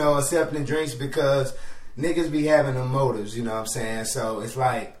and accepting drinks, because niggas be having them motives. You know what I'm saying? So it's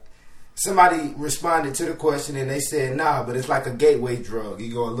like somebody responded to the question and they said nah, but it's like a gateway drug.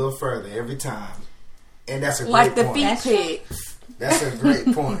 You go a little further every time, and that's a great Like the point. feet That's pics. That's a great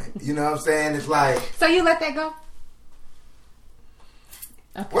point. You know what I'm saying? It's like, So you let that go?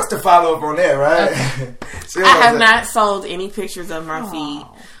 what's the follow up on that, right? So, I have not sold any pictures of my feet,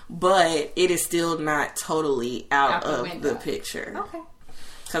 but it is still not totally out the of window. the picture. Okay.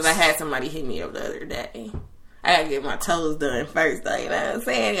 Because I had somebody hit me up the other day. I gotta get my toes done first, though. You know what I'm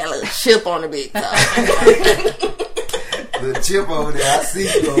saying? Got a little chip on the big toe. the chip over there. I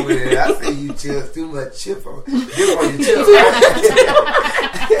see you over there. I see you chip. Too much chip on your chip.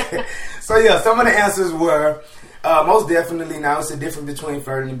 So yeah, some of the answers were most definitely. Now it's a difference between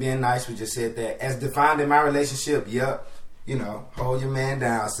flirting and being nice. We just said that. As defined in my relationship, yep. Hold your man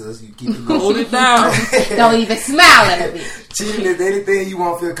down, sis. You keep it going. Hold it down. Don't even smile at a bitch. Cheating is anything you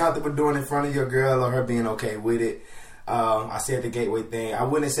won't feel comfortable doing in front of your girl or her being okay with it. I said the gateway thing. I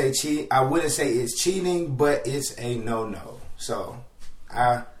wouldn't say cheat. I wouldn't say it's cheating, but it's a no. So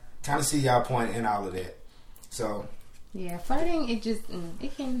I kind of see y'all point in all of that. So yeah, flirting, it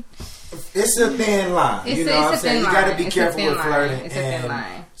can. It's a thin line. It's You know a what I'm saying? thin You got to line. be It's a careful thin with line. flirting. It's a thin And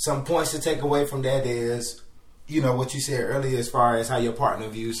line. some points to take away from that is, what you said earlier as far as how your partner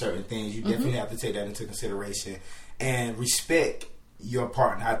views certain things. You definitely have to take that into consideration and respect your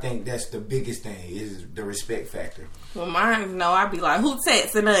partner. I think that's the biggest thing, is the respect factor. Well, mine, no, I'd be like, who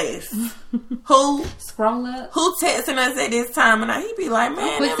texting us? Who Scroll up. texting us at this time? And he'd be like,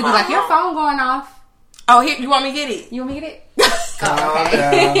 man, Quick to be am I like, your on? phone going off. Oh, here, you want me to get it? You want me to get it? Calm okay.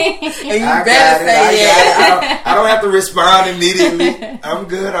 down. And you I better got it. say yeah. I don't have to respond immediately. I'm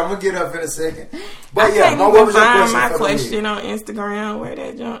good. I'm gonna get up in a second. But I yeah, can't what even was your find question? my for the question on Instagram. Where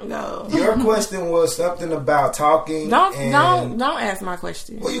that junk go? week? Your question was something about talking. Don't and, ask my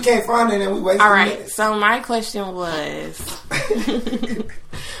question. Well, you can't find it, and we wasting All right. minutes. So my question was,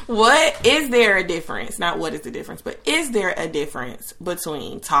 what is there a difference? Not what is the difference, but is there a difference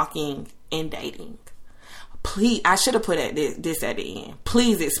between talking and dating? Please, I should have put this at the end.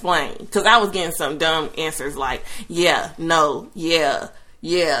 Please explain, because I was getting some dumb answers like, yeah, no, yeah.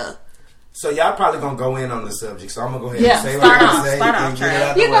 So y'all probably gonna go in on the subject. So I'm gonna go ahead Yeah, and say start what I off, say start and off, get it Trav.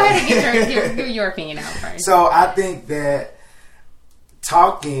 out the You go way. ahead and give your opinion out first. So I think that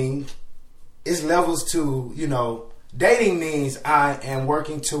talking is levels to, dating means I am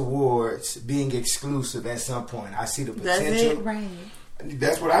working towards being exclusive at some point. I see the That's potential. it? Right.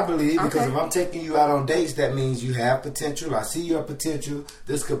 That's what I believe, because Okay. if I'm taking you out on dates, that means you have potential. I see your potential.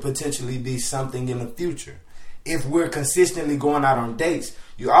 This could potentially be something in the future. If we're consistently going out on dates,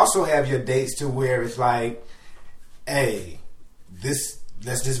 you also have your dates to where it's like, hey, this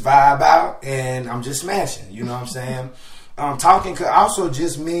let's just vibe out and I'm just smashing. You know what I'm saying? Talking could also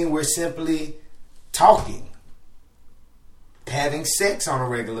just mean we're simply talking. Having sex on a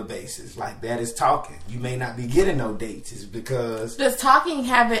regular basis, like that is talking. You may not be getting no dates, is because does talking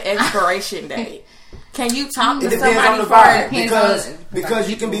have an expiration date? Can you talk it to depends on somebody the vibe because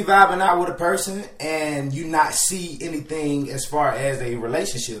you can be vibing out with a person and you not see anything as far as a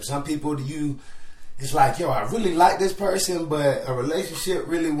relationship. Some people it's like, yo, I really like this person, but a relationship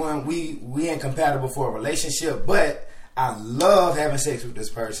really wasn't. We ain't compatible for a relationship, but I love having sex with this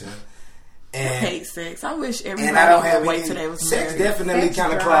person. And I hate sex. I wish everybody and I don't have would wait any, till they was sex married. definitely Sex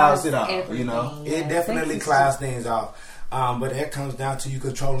kind of drives clouds it off. everything, You know, yeah. it definitely Sex is clouds things off. But that comes down to you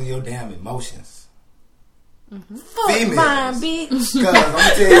controlling your damn emotions. Fuck Females. mine, bitch. Because I'm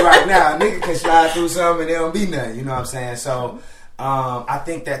gonna tell you right now, a nigga can slide through something and there don't be nothing. You know what I'm saying? So I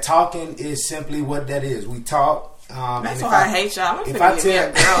think that talking is simply what that is. We talk. That's why I hate y'all. I'm if finna I get me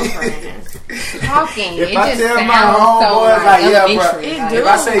a tell- girlfriend. Talking. If it I just tell sounds my homeboys, so like, yeah, bro. elementary. It Like, do. If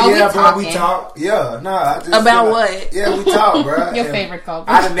I say, oh, we yeah, bro, we talking. talk. Yeah, no. I just About feel like- what? Yeah, we talk, bro. Your And favorite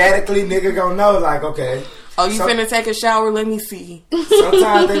culprit. automatically, nigga gonna know, like, okay. Oh, you So- finna take a shower? Let me see.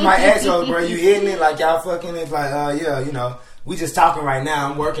 Sometimes they might ask, yo, bro, you hitting it? Like, y'all fucking? It's like, yeah, you know, we just talking right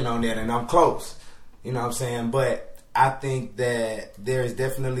now. I'm working on that and I'm close. You know what I'm saying? But I think that there is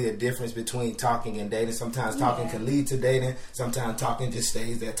definitely a difference between talking and dating. Sometimes talking can lead to dating. Sometimes talking just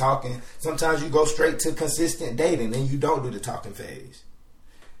stays there talking. Sometimes you go straight to consistent dating and you don't do the talking phase.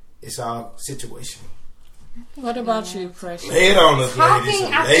 It's all situational. What about you, Precious? Lay it on us, Talking, ladies.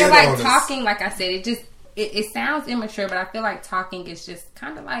 I Lay feel it like on us. talking, like I said, it sounds immature, but I feel like talking is just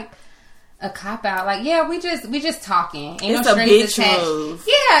kind of like a cop out. Like, yeah, we just talking. Ain't It's no a strings bitch attached. move.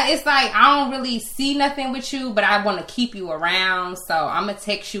 Yeah, it's like I don't really see nothing with you, but I want to keep you around, so I'm gonna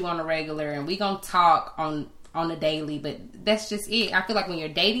text you on a regular, and we gonna talk on the daily. But that's just it. I feel like when you're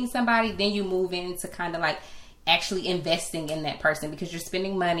dating somebody, then you move into kind of like actually investing in that person because you're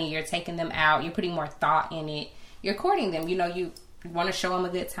spending money, you're taking them out, you're putting more thought in it, you're courting them. You know, you want to show them a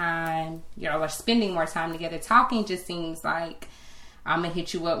good time. You're spending more time together. Talking just seems like I'm gonna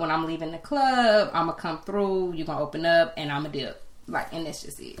hit you up when I'm leaving the club. I'm gonna come through. You're gonna open up, and I'm gonna dip. Like, and that's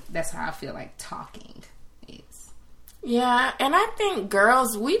just it. That's how I feel like talking is. Yeah, and I think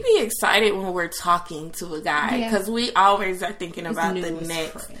girls, we be excited when we're talking to a guy Yeah. because we always are thinking about new, the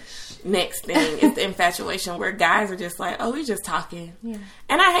it's next thing. It's the infatuation where guys are just like, oh, we just talking. Yeah.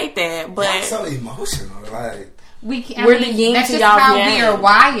 And I hate that, but That's so emotional. Like, We're the yin that's to just y'all how yang. we are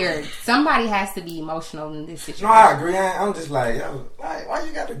wired. Somebody has to be emotional in this situation. no, I agree. I'm just like, yo, like, why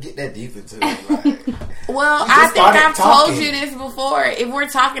you got to get that deep into it? Like, well, We I just think started I've talking. told you this before. If we're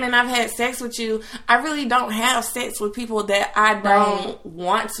talking and I've had sex with you, I really don't have sex with people that I don't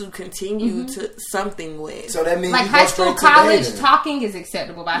want to continue to something with. so that means Like you high go school, straight to college, dating. talking is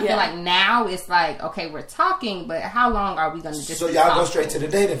acceptable. But I Yeah. feel like now it's like, okay, we're talking, but how long are we going to just So be y'all go talking? straight to the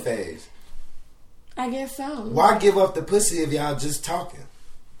dating phase. I guess so. Why give up the pussy if y'all just talking?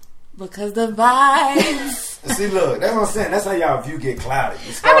 Because the vibes. See, look, that's what I'm saying. That's how y'all view get clouded. You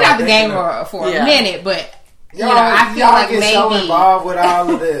I've start been out the dating game them. for Yeah. a minute, but Y'all, you know, I feel y'all like get so maybe involved with all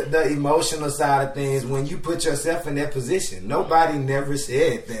of the emotional side of things when you put yourself in that position. Nobody never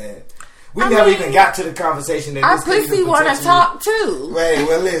said that. We I never mean, even got to the conversation that Our this could even pussy want to potentially- talk too. Wait,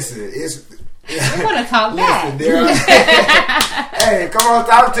 well, listen, it's. we want to talk back. Listen, there hey, come on,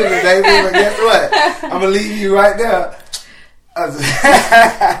 talk to me, baby. But guess what? I'm gonna leave you right there.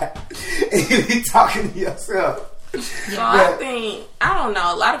 And you be talking to yourself. So I think, I don't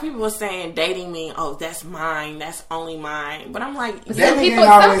know, a lot of people are saying dating mean, oh, that's mine, that's only mine. But I'm like, That Some nigga people, ain't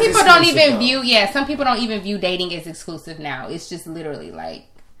some always people don't exclusive, even though. view. Yeah, some people don't even view dating as exclusive now. It's just literally like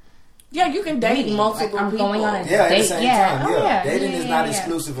yeah, you can date dating. multiple Like, I'm people. going on a Yeah, at the date. same Yeah. time, Oh, yeah. yeah. Dating Yeah, is yeah, not yeah.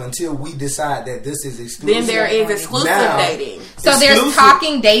 exclusive until we decide that this is exclusive. Then there is exclusive Now- dating. So there's Exclusive-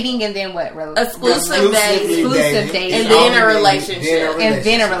 talking, dating, and then what? Exclusive dating. Exclusive dating. And then a only relationship. And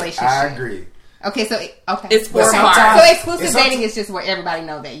then a relationship. I agree. Okay, so okay, It's But four sometimes- parts. so exclusive it's dating is just where everybody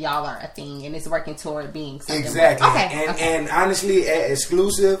know that y'all are a thing and it's working toward being something. Exactly. Okay. And honestly, at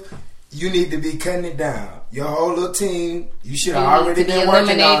exclusive, you need to be cutting it down. Your whole little team, you should have You need already to be been working on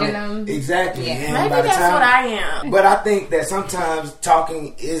it. eliminating them. Exactly. Yeah. And Maybe by the that's time- what I am. But I think that sometimes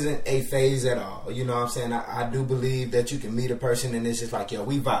talking isn't a phase at all. You know what I'm saying? I do believe that you can meet a person and it's just like, yo,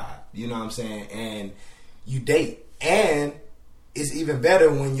 we vibe. You know what I'm saying? And you date. And it's even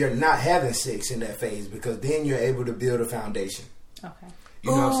better when you're not having sex in that phase because then you're able to build a foundation. Okay.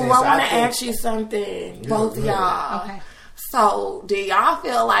 You know what I'm Ooh, saying? I So want to think- ask you something, Yeah, both of go ahead. y'all. Okay. So, do y'all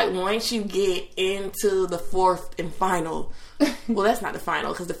feel like once you get into the fourth and final, well, that's not the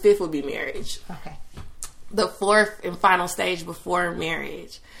final because the fifth would be marriage. Okay. the fourth and final stage before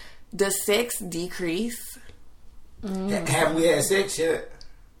marriage, does sex decrease? Have we had sex yet?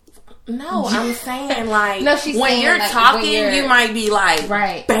 No, I'm saying like No, she's when saying, you're like, talking, when you're- you might be like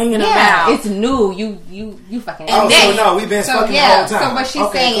banging them yeah, out. it's new. You fucking. Oh, that- so no, we've been so fucking yeah. the whole time. So what she's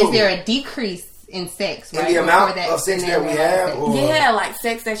Okay, saying cool. is there a decrease in sex, In right? the amount Before of sex and that then we the have, sex. or Yeah, like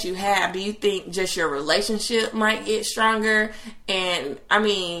sex that you have. Do you think just your relationship might get stronger? And I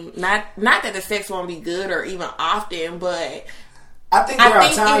mean, not that the sex won't be good or even often, but I think there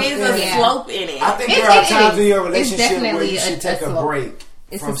I are times think it is a Yeah. slope in it. I think It- there are it times is. in your It's relationship where definitely you should a take a slope. break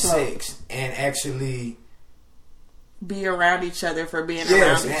It's from a slope. sex and actually Be around each other for being yes,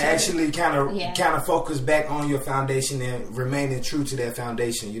 around and each other. actually Yeah. kind of focus back on your foundation and remaining true to that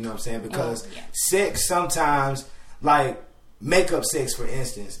foundation. You know what I'm saying? Because yeah. sex sometimes, like makeup sex, for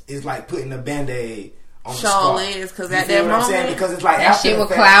instance, is like putting a Band-Aid on the Sure scar. is, 'cause You at feel that what I'm saying? moment, Because it's like that after shit the will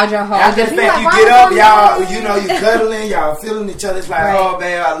fact- cloud your whole. After the You fact, like, you why get am up, I y'all, doing you know, you cuddling, y'all feeling each other. It's like, Right. oh,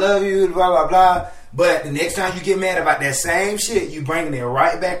 babe, I love you, blah, blah, blah. But the next time you get mad about that same shit, you bringing it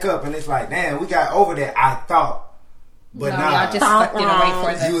right back up. And it's like, damn, we got over that, I thought. But No, nah, y'all just sucked it away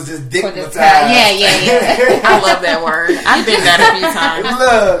for the. you was just for the dickmatized. yeah. I love that word. I've been that a few times.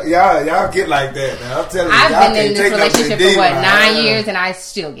 Look, y'all get like that. Now. I'm telling you, y'all I've been in can't this take nothing relationship deep, for what, man. 9 years, and I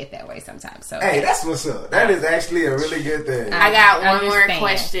still get that way sometimes. So Hey, that's what's up. That is actually a really good thing. I got one more understand.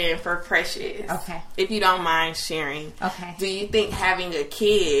 question for Precious. Okay. If you don't mind sharing. Okay. Do you think having a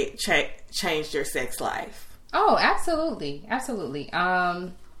kid changed your sex life? Oh, absolutely, absolutely.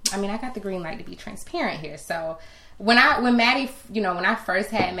 I mean, I got the green light to be transparent here. So when Maddie, when I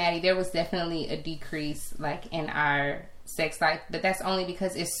first had Maddie, there was definitely a decrease, like in our sex life, but that's only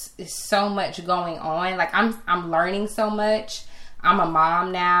because it's so much going on. Like I'm learning so much. I'm a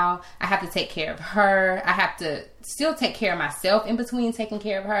mom now. I have to take care of her. I have to still take care of myself in between taking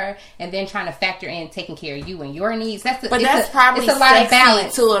care of her, and then trying to factor in taking care of you and your needs. That's Probably it's a lot of sexy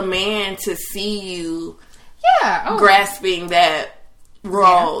balance to a man to see you Yeah, grasping that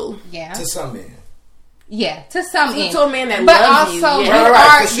role. Yeah. To some men. Yeah, to some end. To a man that but loves you, also, yeah.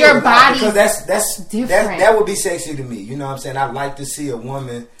 Right, for sure. your body because that's different. that would be sexy to me. You know what I'm saying? I like to see a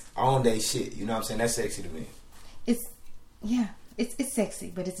woman on their shit. You know what I'm saying? That's sexy to me. It's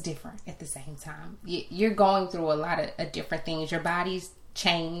sexy, but it's different at the same time. You're going through a lot of different things. Your body's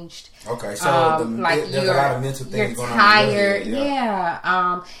changed. Okay, so there's a lot of mental things you're going on. tired.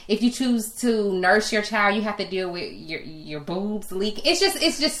 Yeah. If you choose to nurse your child, you have to deal with your boobs leaking. It's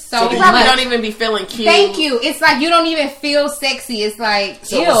just so You probably much. don't even be feeling cute. Thank you. It's like you don't even feel sexy. It's like,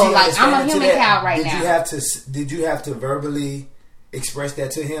 So ew, was he like I'm a understanding to human that? cow right now. Did you have to verbally express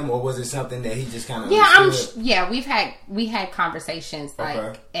that to him, or was it something that he just kind of we had conversations like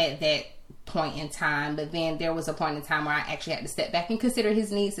Okay. at that point in time, but then there was a point in time where I actually had to step back and consider his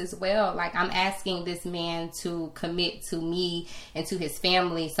needs as well. Like, I'm asking this man to commit to me and to his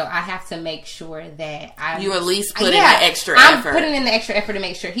family, so I have to make sure that you at least put in the extra effort. I'm putting in the extra effort to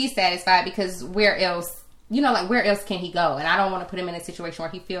make sure he's satisfied, because where else can he go? And I don't want to put him in a situation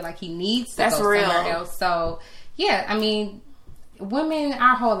where he feel like he needs to go real. somewhere else. So yeah, I mean, women,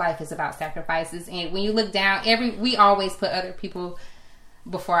 our whole life is about sacrifices, and when you look down, we always put other people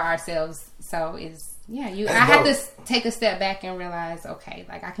before ourselves. So I have to take a step back and realize, okay,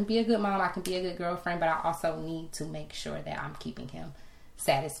 like, I can be a good mom, I can be a good girlfriend, but I also need to make sure that I'm keeping him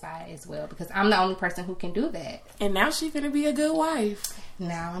satisfied as well, because I'm the only person who can do that. And now she's gonna be a good wife.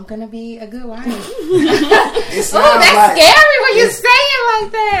 Now I'm gonna be a good wife. It Oh, that's scary when you say it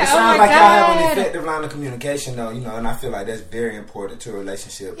like that. It Oh sounds my like y'all have an God. effective line of communication, though, and I feel like that's very important to a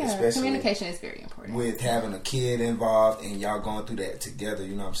relationship, Yeah, especially communication is very important. with having a kid involved and y'all going through that together.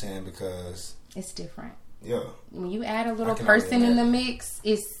 You know what I'm saying? Because It's different. yeah, When you add a little I can person only in the imagine. mix,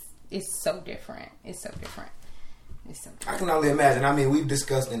 it's so different. It's so different. It's so I different. can only imagine. I mean, we've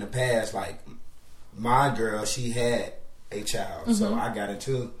discussed in the past, like, my girl, she had a child, so I got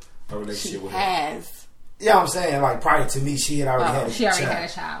into a relationship She with her. has. Yeah, I'm saying, like, prior to me, she had already had a She already child. had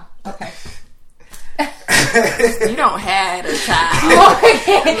a child. Okay. You don't had a child.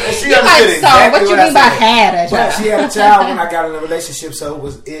 She You're like, understood so exactly what you I mean by said. had a But child? she had a child when I got in a relationship, so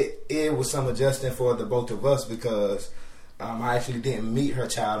it was some adjusting for the both of us, because I actually didn't meet her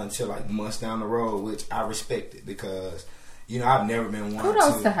child until like months down the road, which I respected, because I've never been one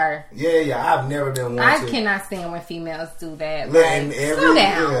Kudos to her. Yeah, I've never been one I to. cannot stand when females do that. Look, Like, and slow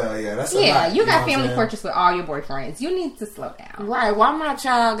down. Yeah, that's a lot. Yeah, you know got what I'm family saying? portraits with all your boyfriends. You need to slow down. Right. Why my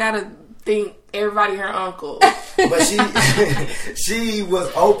child gotta think everybody her uncle? But she was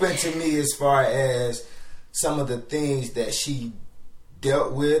open to me as far as some of the things that she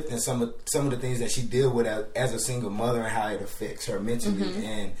dealt with, and some of the things that she dealt with as a single mother, and how it affects her mentally.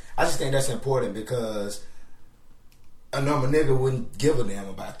 And I just think that's important, because a normal nigga wouldn't give a damn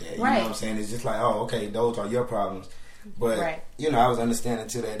about that. You know Right. what I'm saying? It's just like, oh, okay, those are your problems. But, Right. you know, I was understanding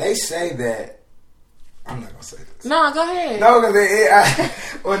to that. They say that, I'm not going to say this. No, go ahead. No, because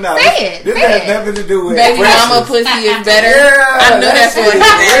no, Say this it. has nothing to do with Baby pressure. mama pussy is better. Yeah, I knew that's what he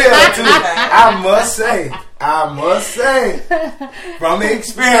said. real too. I must say, from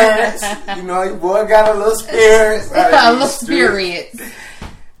experience, you know, your boy got a little spirit. A little spirit.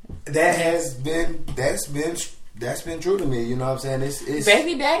 That's been true to me. You know what I'm saying? It's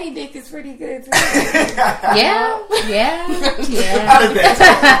Baby daddy dick is pretty good too. Yeah. How did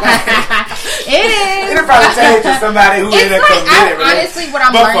that It is. It'll probably change to somebody who It's in a like, committed honestly, what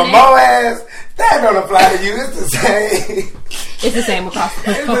I'm but learning. for Moaz, that don't apply to you. It's the same. It's the same across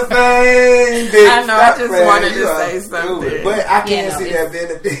the It's board. the same. Bitch. I know, I Stop just playing. wanted to You are say something. stupid. But I can no, see it's- that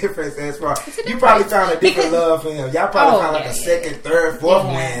being a difference as far. a You probably difference. found a different Because- love for him. Y'all probably found like yeah, a yeah. second, third, fourth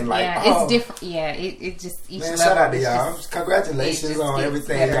man. Like, yeah, oh. it's different. Yeah, it just each Man, level. shout out to is y'all. just- Congratulations it just on gets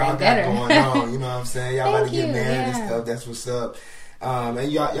everything better y'all and got better. going on. You know what I'm saying? Y'all about to Thank get you, married and yeah. stuff. That's what's up.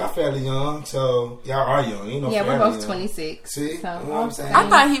 And y'all fairly young, so y'all are young. You know, Yeah, we're fairly both young. 26. See? So, You know what I'm saying? I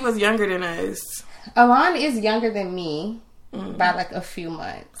thought he was younger than us. Alon is younger than me by like a few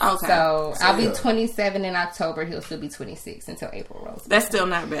months. Okay. So I'll be yeah. 27 in October. He'll still be 26 until April rolls. That's still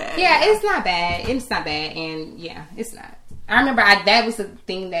not bad. Yeah, it's not bad. It's not bad. And yeah, it's not. I remember that was the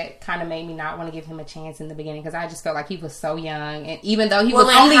thing that kind of made me not want to give him a chance in the beginning because I just felt like he was so young. And even though he was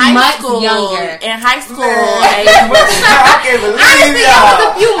in only high months school, younger. In high school, I can't believe Honestly, it was a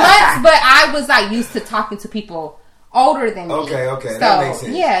y'all. few months, but I was like used to talking to people older than me. Okay, So, that makes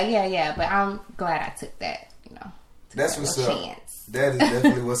sense. Yeah. But I'm glad I took that, That's what's a up. chance. That is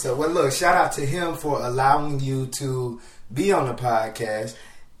definitely what's up. Well, look, shout out to him for allowing you to be on the podcast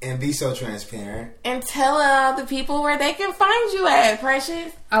and be so transparent. and tell all the people where they can find you at,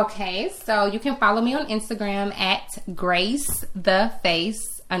 Precious. Okay, so you can follow me on Instagram at GraceTheFace_.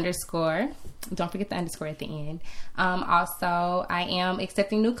 Don't forget the underscore at the end. Also, I am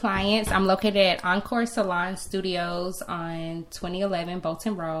accepting new clients. I'm located at Encore Salon Studios on 2011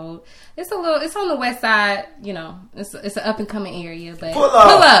 Bolton Road. It's on the west side. You know, it's an up and coming area. But Pull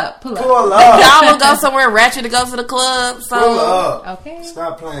up. pull up. Y'all will go somewhere ratchet to go to the club. So Pull up. Okay.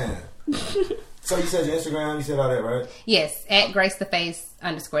 Stop playing. So you said your Instagram, you said all that, right? Yes, at GraceTheFace_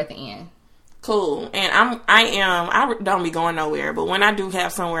 at the end. cool. And I don't be going nowhere, but when I do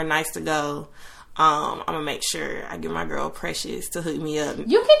have somewhere nice to go, I'm gonna make sure I get my girl Precious to hook me up. You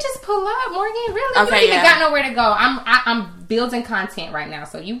can just pull up, Morgan. Really? Okay, You don't even yeah. got nowhere to go. I'm building content right now,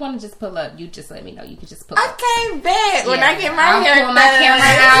 so you want to just pull up? You just let me know. You can just pull up. Okay, bet. When I get my I'll hair pull my done.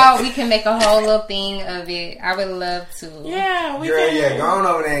 camera out. We can make a whole little thing of it. I would love to. Yeah, we Girl, can. yeah, go on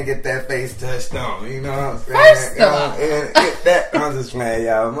over there and get that face touched on. You know what I'm saying? First of Go all. on and get that. I'm just playing,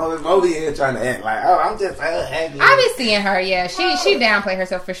 y'all. Moby here trying to act like, oh, I'm just happy. I be seeing her. Yeah, she downplay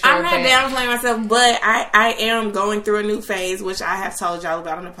herself for sure. I'm not but- downplaying myself, but I am going through a new phase, which I have told y'all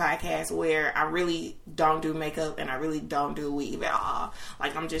about on the podcast, where I really don't do makeup and I really don't do weave at all.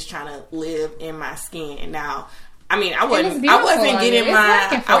 Like, I'm just trying to live in my skin. Now, I mean, I it's wasn't beautiful getting on you. It's working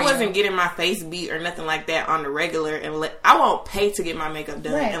my for I you. wasn't getting my face beat or nothing like that on the regular, and I won't pay to get my makeup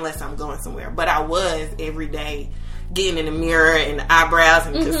done Right. unless I'm going somewhere. But I was every day getting in the mirror and the eyebrows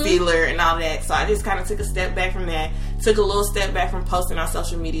and concealer and all that. So I just kind of took a step back from that. Took a little step back from posting on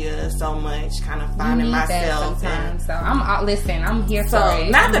social media so much, kind of You finding need that myself. And sometimes. So I'm here for so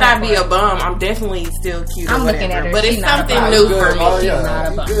it. not I'm that here I be for a it. bum, I'm definitely still cute or I'm looking whatever. at her. But She it's not a something bum. new Good. for me. Oh, She's yeah. not a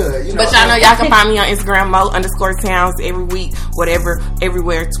You bum. good. You But y'all know y'all can find me on Instagram, Mo_Towns, every week, whatever,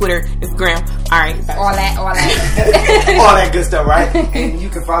 everywhere, Twitter, Instagram. All right. all that. all that good stuff, right? And you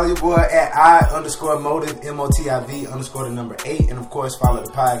can follow your boy at I_motive, MOTIV_8. And of course, follow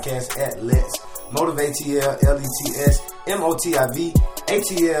the podcast at Let's Motive ATL, LETS, MOTIV,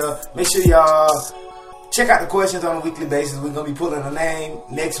 ATL. Make sure y'all check out the questions on a weekly basis. We're going to be pulling a name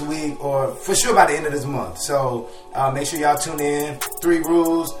next week or for sure by the end of this month. So make sure y'all tune in. 3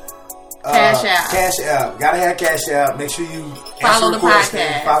 rules. Cash out. Cash out. Gotta have cash out. Make sure you Follow answer the questions,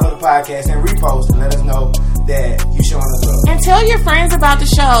 podcast. follow the podcast, and repost and let us know that you showing us love. And tell your friends about the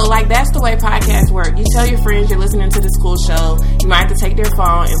show. Like, that's the way podcasts work. You tell your friends you're listening to this cool show. You might have to take their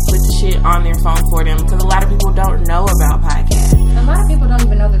phone and put the shit on their phone for them, because a lot of people don't know about podcasts. A lot of people don't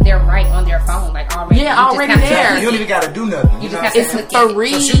even know that they're right on their phone, like already. Yeah, You just already have to- there. You don't even gotta do nothing. You know just have what to I'm look saying? at it.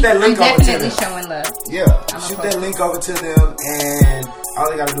 free. So shoot that I'm link over to definitely them. showing love. Yeah, I'm shoot a that pro. link over to them, and all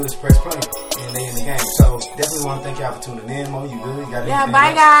they gotta do is press play, and they in the game. So definitely want to thank y'all for tuning in. Mo, you good? You got Yeah, anything bye,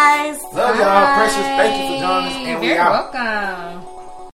 else? guys. Love y'all. Precious, thank you for joining us, and we You're out. welcome.